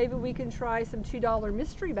says maybe we can try some $2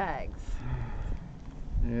 mystery bags.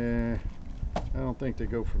 Yeah, I don't think they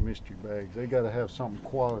go for mystery bags. They got to have something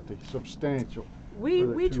quality, substantial.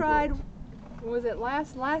 We tried, was it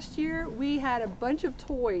last year? We had a bunch of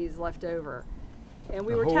toys left over, and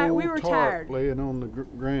we were tired. Laying on the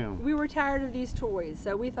ground. We were tired of these toys,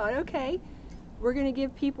 so we thought, okay, we're going to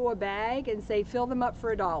give people a bag and say fill them up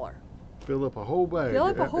for $1. Fill up a whole bag. Fill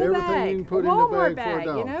up a whole Everything bag. You can put a Walmart in the bag for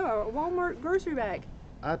 $1. You know, a Walmart grocery bag.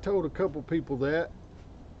 I told a couple people that,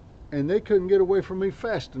 and they couldn't get away from me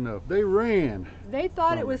fast enough. They ran. They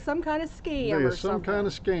thought it was some kind of scam or something. Some kind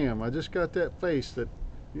of scam. I just got that face that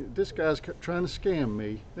this guy's trying to scam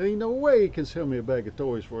me. There ain't no way he can sell me a bag of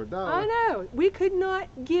toys for $1. I know. We could not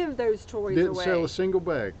give those toys away. Didn't sell a single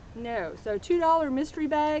bag. No. So $2 mystery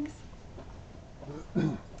bags.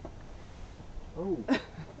 Oh,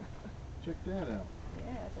 check that out.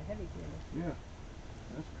 Yeah, that's a heavy candle. Yeah,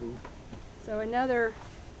 that's cool. So another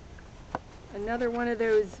one of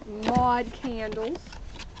those mod candles.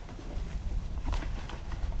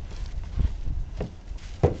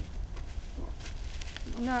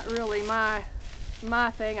 Not really my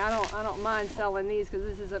thing. I don't mind selling these because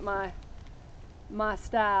this isn't my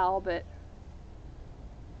style, but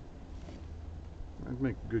I'd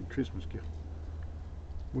make a good Christmas gift.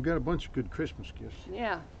 We got a bunch of good Christmas gifts.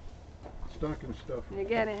 yeah. Stocking stuff. And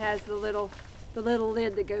again, it has the little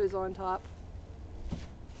lid that goes on top.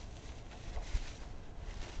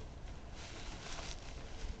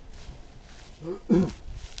 This is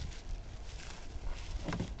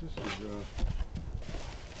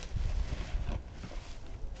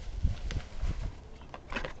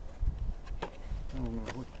I don't know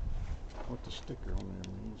what the sticker on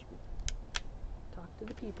there means, but Talk to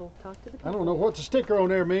the people. Talk to the people. I don't know what the sticker on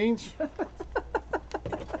there means.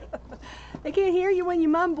 They can't hear you when you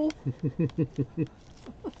mumble.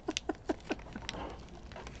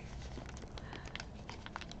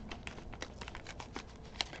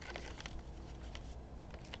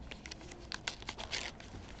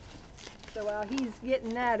 So while he's getting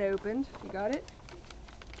that opened, you got it?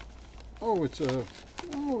 Oh, it's a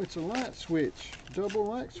light switch, double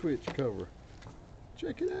light switch cover.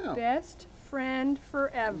 Check it out. Best friend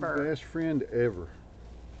forever. Best friend ever.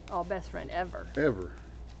 Oh, best friend ever. Ever.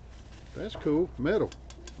 That's cool. Metal.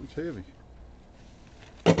 It's heavy.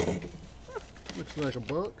 Looks like a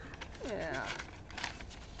buck. Yeah.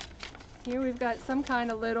 Here we've got some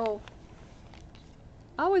kind of little,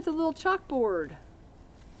 oh, it's a little chalkboard.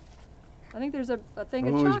 I think there's a thing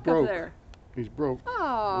of Oh, he's chalk up broke. there. He's broke.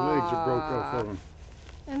 Oh. The legs are broke off of him.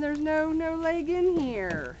 And there's no leg in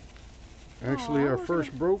here. Actually, Aw, our look first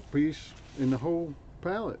at- broke piece in the whole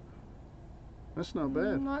pallet. That's not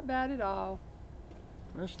bad. Not bad at all.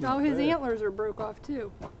 That's not Oh, his bad. antlers are broke off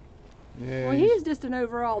too. Yeah. Well, he's just an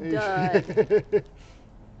overall dud. Yep.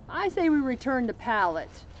 I say we return to Pallet.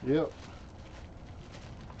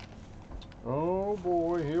 Oh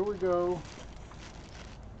boy, here we go.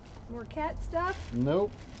 More cat stuff?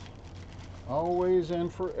 Nope. Always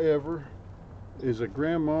and forever is a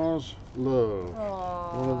grandma's love.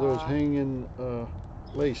 Aww. One of those hanging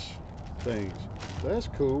lace things. That's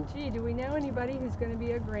cool. Gee, do we know anybody who's going to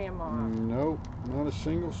be a grandma? Nope, not a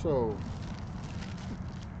single soul.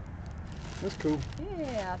 That's cool.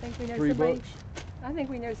 Yeah, I think we know $3. somebody. I think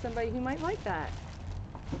we know somebody who might like that.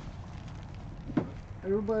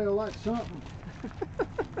 Everybody will like something.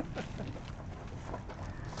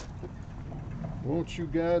 Won't you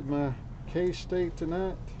guide my K-State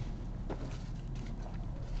tonight?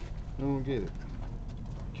 I don't get it.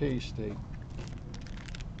 K-State.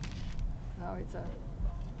 Oh, it's a.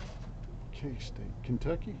 K-State.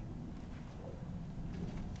 Kentucky?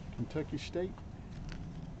 Kentucky State?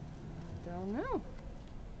 Don't know.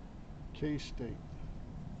 K-State.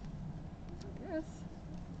 I guess.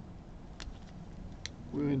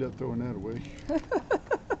 We'll end up throwing that away.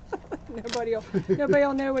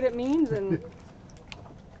 Nobody'll know what it means, and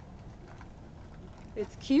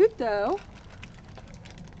it's cute though.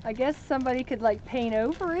 I guess somebody could like paint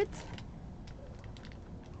over it.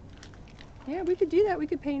 Yeah, we could do that. We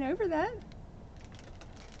could paint over that.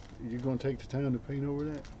 You gonna take the time to paint over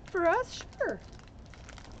that? For us, sure.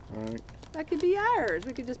 Alright. That could be ours.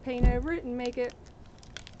 We could just paint over it and make it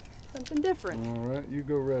something different. Alright, you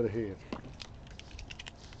go right ahead.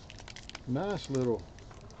 Nice little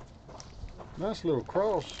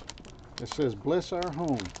cross that says bless our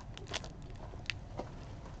home.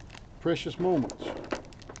 Precious moments.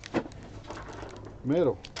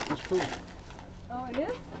 Metal. That's cool. Oh, it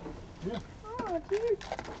is? Yeah. Oh, cute.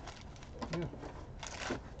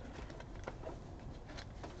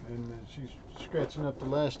 And she's scratching up the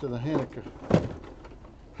last of the Hanukkah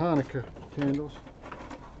candles.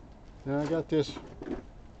 Now I got this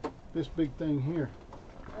big thing here.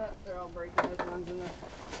 They're all breaking, those ones in the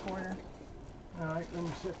corner. Alright, let me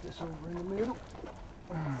set this over in the middle.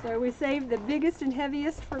 So we saved the biggest and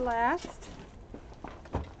heaviest for last.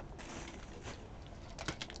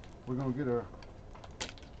 We're gonna get our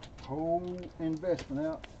whole investment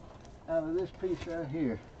out of this piece right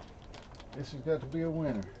here. This has got to be a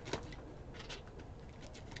winner.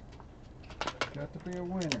 Got to be a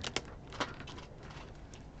winner.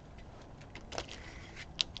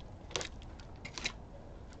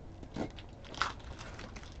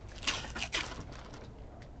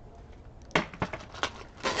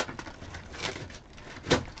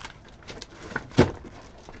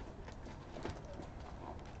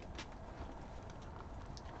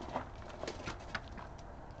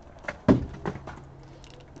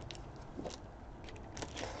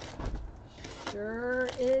 Sure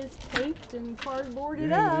is taped and cardboarded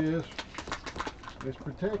Yeah, up. it is. It's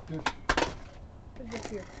protected. Put this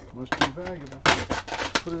here Must be valuable.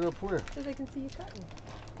 Put it up where? so they can see you cutting.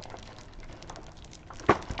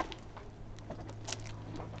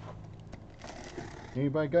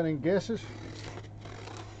 Anybody got any guesses?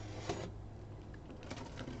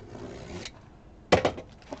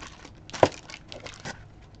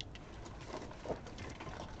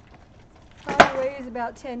 Probably weighs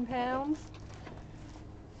about 10 pounds.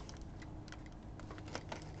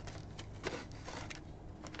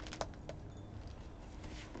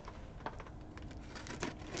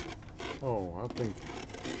 Oh, I think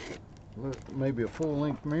maybe a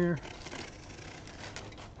full-length mirror.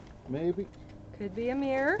 Maybe. Could be a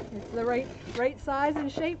mirror. It's the right size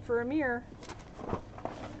and shape for a mirror.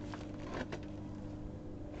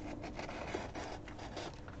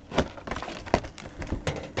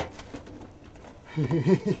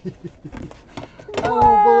 I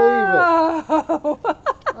don't believe it.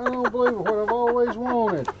 I don't believe it. What I've always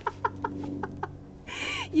wanted.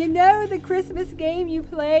 You know the Christmas game you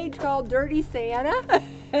played called Dirty Santa?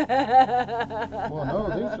 Well,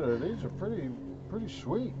 no, these are pretty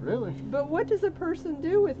sweet, really. But what does a person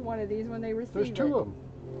do with one of these when they receive it? There's two of them.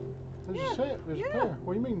 There's Yeah, a set. There's yeah. a pair.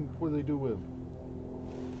 What do you mean? What do they do with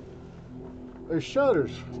them? There's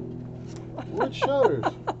shutters. Which shutters?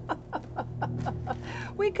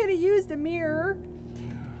 We could have used a mirror.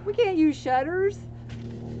 We can't use shutters.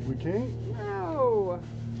 We can't. No.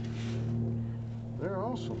 They're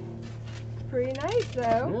awesome. pretty nice though.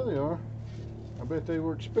 Yeah, they are. I bet they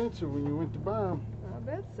were expensive when you went to buy them. I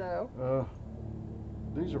bet so.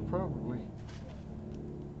 These are probably,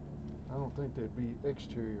 I don't think they'd be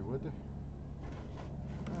exterior, would they?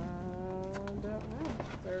 Don't know.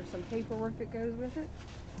 Is there some paperwork that goes with it?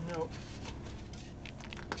 No.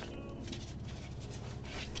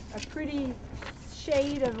 A pretty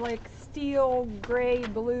shade of like steel, gray,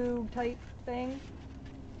 blue type thing.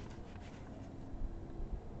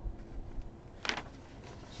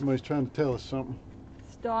 Somebody's trying to tell us something.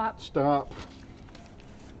 Stop. Stop.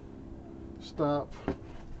 Stop.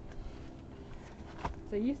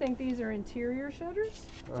 So you think these are interior shutters?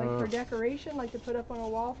 Like for decoration, like to put up on a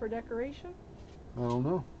wall for decoration? I don't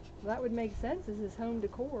know. Well, that would make sense. This is home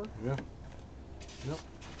decor. Yeah. Yep.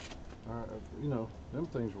 You know, them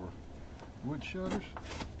things were wood shutters.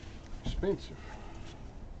 Expensive.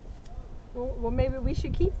 Well, maybe we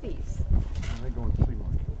should keep these. They go in the flea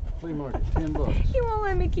market. Flea market, $10. You won't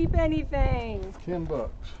let me keep anything. $10.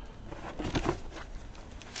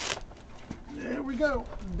 There we go.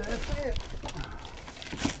 That's it.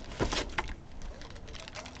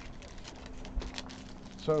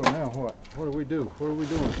 So now what? What do we do? What are we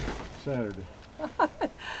doing Saturday?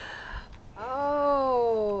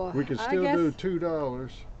 Oh. We could still do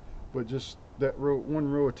 $2, but just that row, one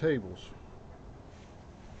row of tables.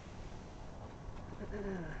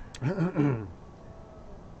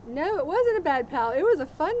 No, it wasn't a bad pallet. It was a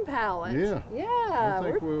fun pallet. Yeah. Yeah.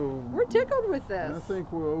 We're tickled with this. I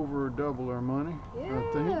think we'll over double our money.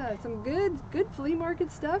 Yeah, some good flea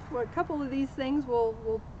market stuff. Well, a couple of these things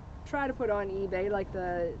we'll try to put on eBay, like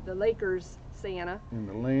the Lakers Santa. And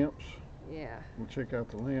the lamps. Yeah. We'll check out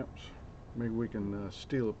the lamps. Maybe we can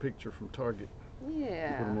steal a picture from Target.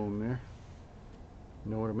 Yeah. Put them on there.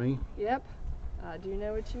 You know what I mean? Yep. I do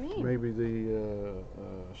know what you mean. Maybe the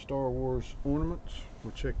Star Wars ornaments.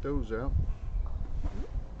 We'll check those out.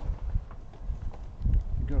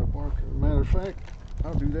 You got a barker. Matter of fact,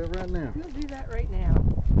 I'll do that right now. We'll do that right now.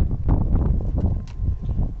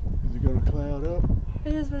 Is it going to cloud up?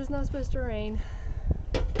 It is, but it's not supposed to rain.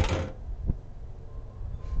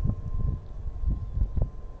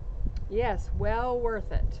 Yes, well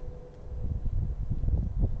worth it.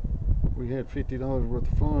 We had $50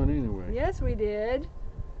 worth of fun anyway. Yes, we did.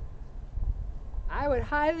 I would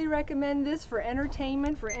highly recommend this for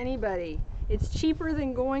entertainment for anybody. It's cheaper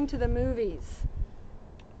than going to the movies.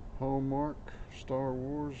 Hallmark, Star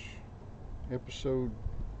Wars, Episode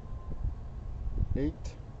 8,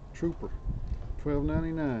 Trooper,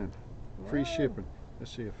 $12.99, free shipping.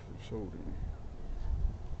 Let's see if it's sold any.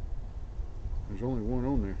 There's only one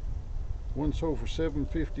on there. One sold for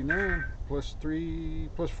 $7.59 plus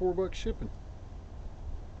 $4 shipping.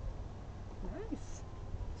 Nice.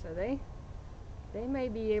 So they may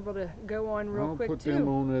be able to go on real quick too. I'll put them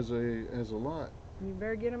on as a lot. You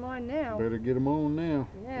better get them on now. Better get them on now.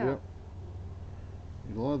 Yeah. Yep.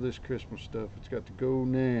 A lot of this Christmas stuff, it's got to go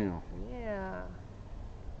now. Yeah.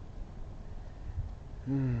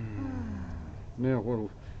 Now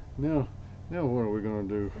what are we gonna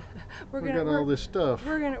do? We got all this stuff.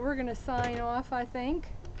 We're gonna sign off, I think,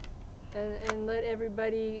 and let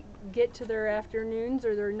everybody get to their afternoons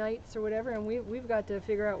or their nights or whatever, and we've got to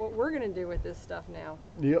figure out what we're gonna do with this stuff now.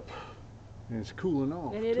 Yep. And it's cooling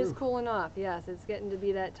off. And it is cooling off. Yes, it's getting to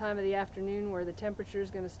be that time of the afternoon where the temperature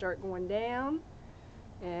is gonna start going down,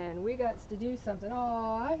 and we got to do something.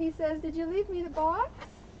 Aw, he says, "Did you leave me the box?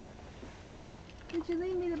 Did you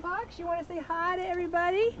leave me the box? You want to say hi to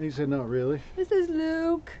everybody?" He said, "Not really." This is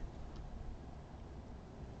Luke.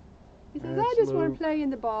 He says, "I just want to play in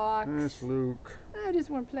the box." That's Luke. I just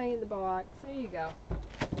want to play in the box. There you go.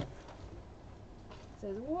 He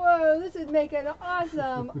says, "Whoa, this is making an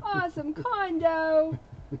awesome condo."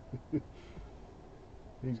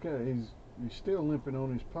 He's still limping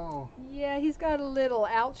on his paw. Yeah, he's got a little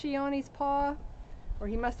ouchie on his paw. Or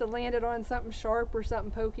he must have landed on something sharp or something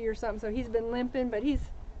pokey or something, so he's been limping, but he's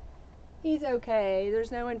okay.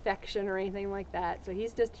 There's no infection or anything like that, so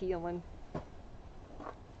he's just healing.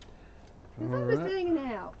 He's just hanging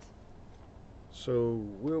out. So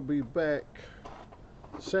we'll be back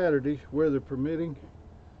Saturday, weather permitting,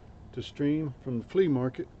 to stream from the flea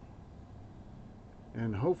market,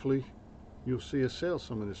 and hopefully you'll see us sell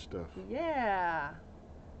some of this stuff. Yeah.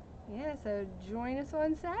 Yeah, so join us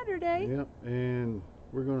on Saturday. Yep, and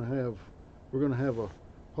we're gonna have a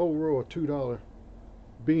whole row of $2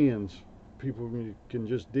 bins. People can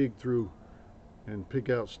just dig through and pick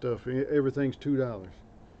out stuff. Everything's $2.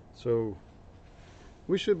 So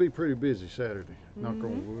we should be pretty busy Saturday. Knock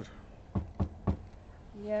on wood.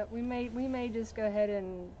 Yeah, we may just go ahead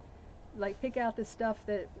and like pick out the stuff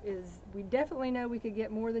that is, we definitely know we could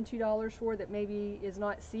get more than $2 for, that maybe is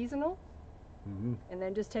not seasonal, and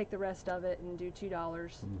then just take the rest of it and do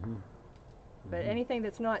 $2. But anything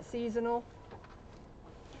that's not seasonal,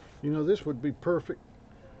 You know, this would be perfect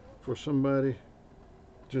for somebody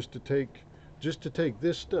just to take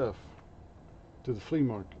this stuff to the flea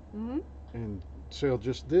market and sell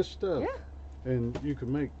just this stuff. Yeah. And you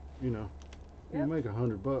can make, you know, you can make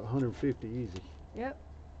 $100, 150 easy. Yep.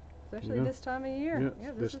 Especially You know? this time of year.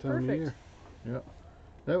 Yeah, this is time perfect. of year. Yep.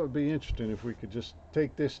 That would be interesting if we could just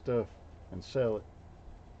take this stuff and sell it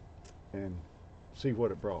and see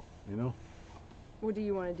what it brought, you know? Well, do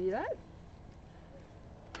you want to do that?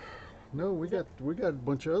 No, we got a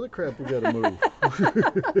bunch of other crap we got to move.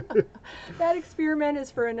 That experiment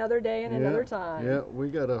is for another day and another time. Yeah, we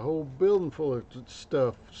got a whole building full of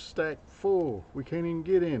stuff stacked full. We can't even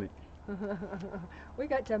get in it. We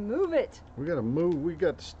got to move it. We got to move.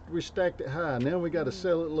 We stacked it high. Now we got to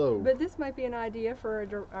sell it low. But this might be an idea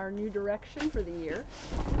for our new direction for the year.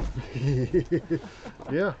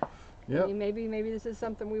 Yeah. I mean, maybe this is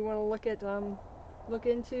something we want to look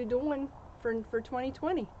into doing for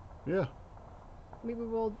 2020. Yeah. Maybe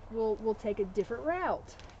we'll take a different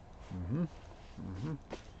route.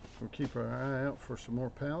 We'll keep our eye out for some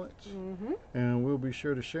more pallets, and we'll be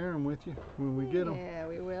sure to share them with you when we get them. Yeah,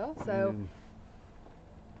 we will. So.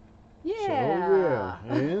 Yeah. Yeah.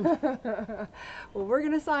 So, and well, we're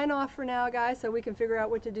going to sign off for now, guys, so we can figure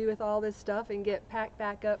out what to do with all this stuff and get packed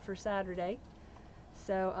back up for Saturday.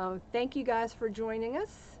 So thank you guys for joining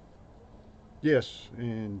us. yes,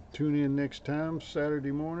 and tune in next time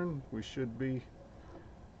Saturday morning. We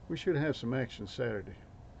should have some action Saturday.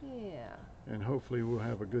 Yeah. And hopefully we'll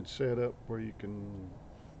have a good setup where you can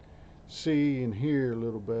see and hear a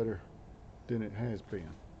little better than it has been,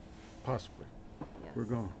 possibly. Yes.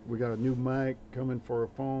 We got a new mic coming for a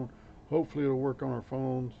phone. Hopefully it'll work on our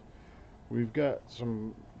phones. We've got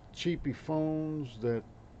some cheapy phones that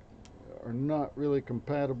are not really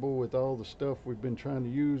compatible with all the stuff we've been trying to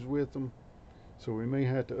use with them. So we may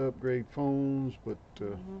have to upgrade phones, but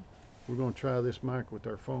we're going to try this mic with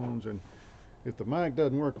our phones, and if the mic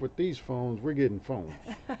doesn't work with these phones, we're getting phones.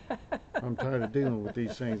 I'm tired of dealing with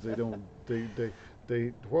these things.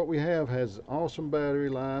 What we have has awesome battery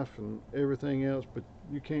life and everything else, but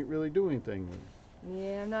you can't really do anything with them.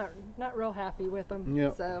 Yeah, I'm not real happy with them.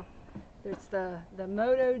 Yep. So there's the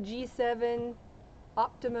Moto G7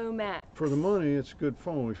 Optimo Max. For the money, it's a good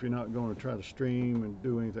phone if you're not going to try to stream and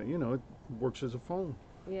do anything. You know, it works as a phone.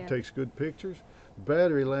 Yeah. It takes good pictures. The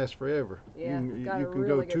battery lasts forever. Yeah, you got a can really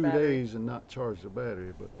go good 2 battery. days and not charge the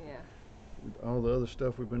battery, but Yeah. all the other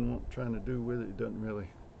stuff we've been trying to do with it doesn't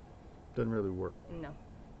really work. No.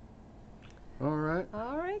 All right.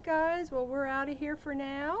 All right, guys. Well, we're out of here for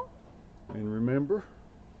now. And remember,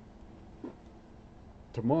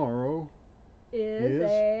 tomorrow Is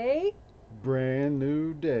a brand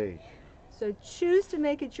new day. So choose to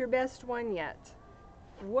make it your best one yet.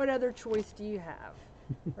 What other choice do you have?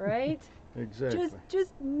 Right? Exactly.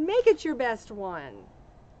 Just make it your best one.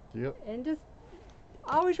 Yep. And just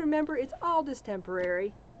always remember, it's all just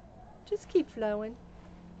temporary. Just keep flowing.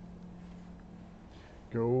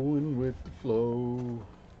 Going with the flow.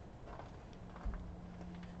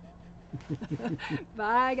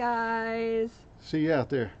 Bye, guys. See you out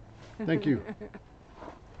there. Thank you.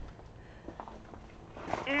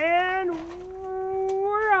 And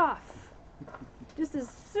we're off. Just as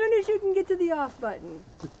soon as you can get to the off button.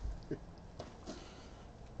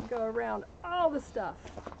 Go around all the stuff.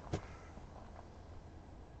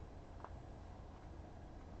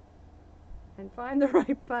 And find the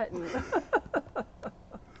right button.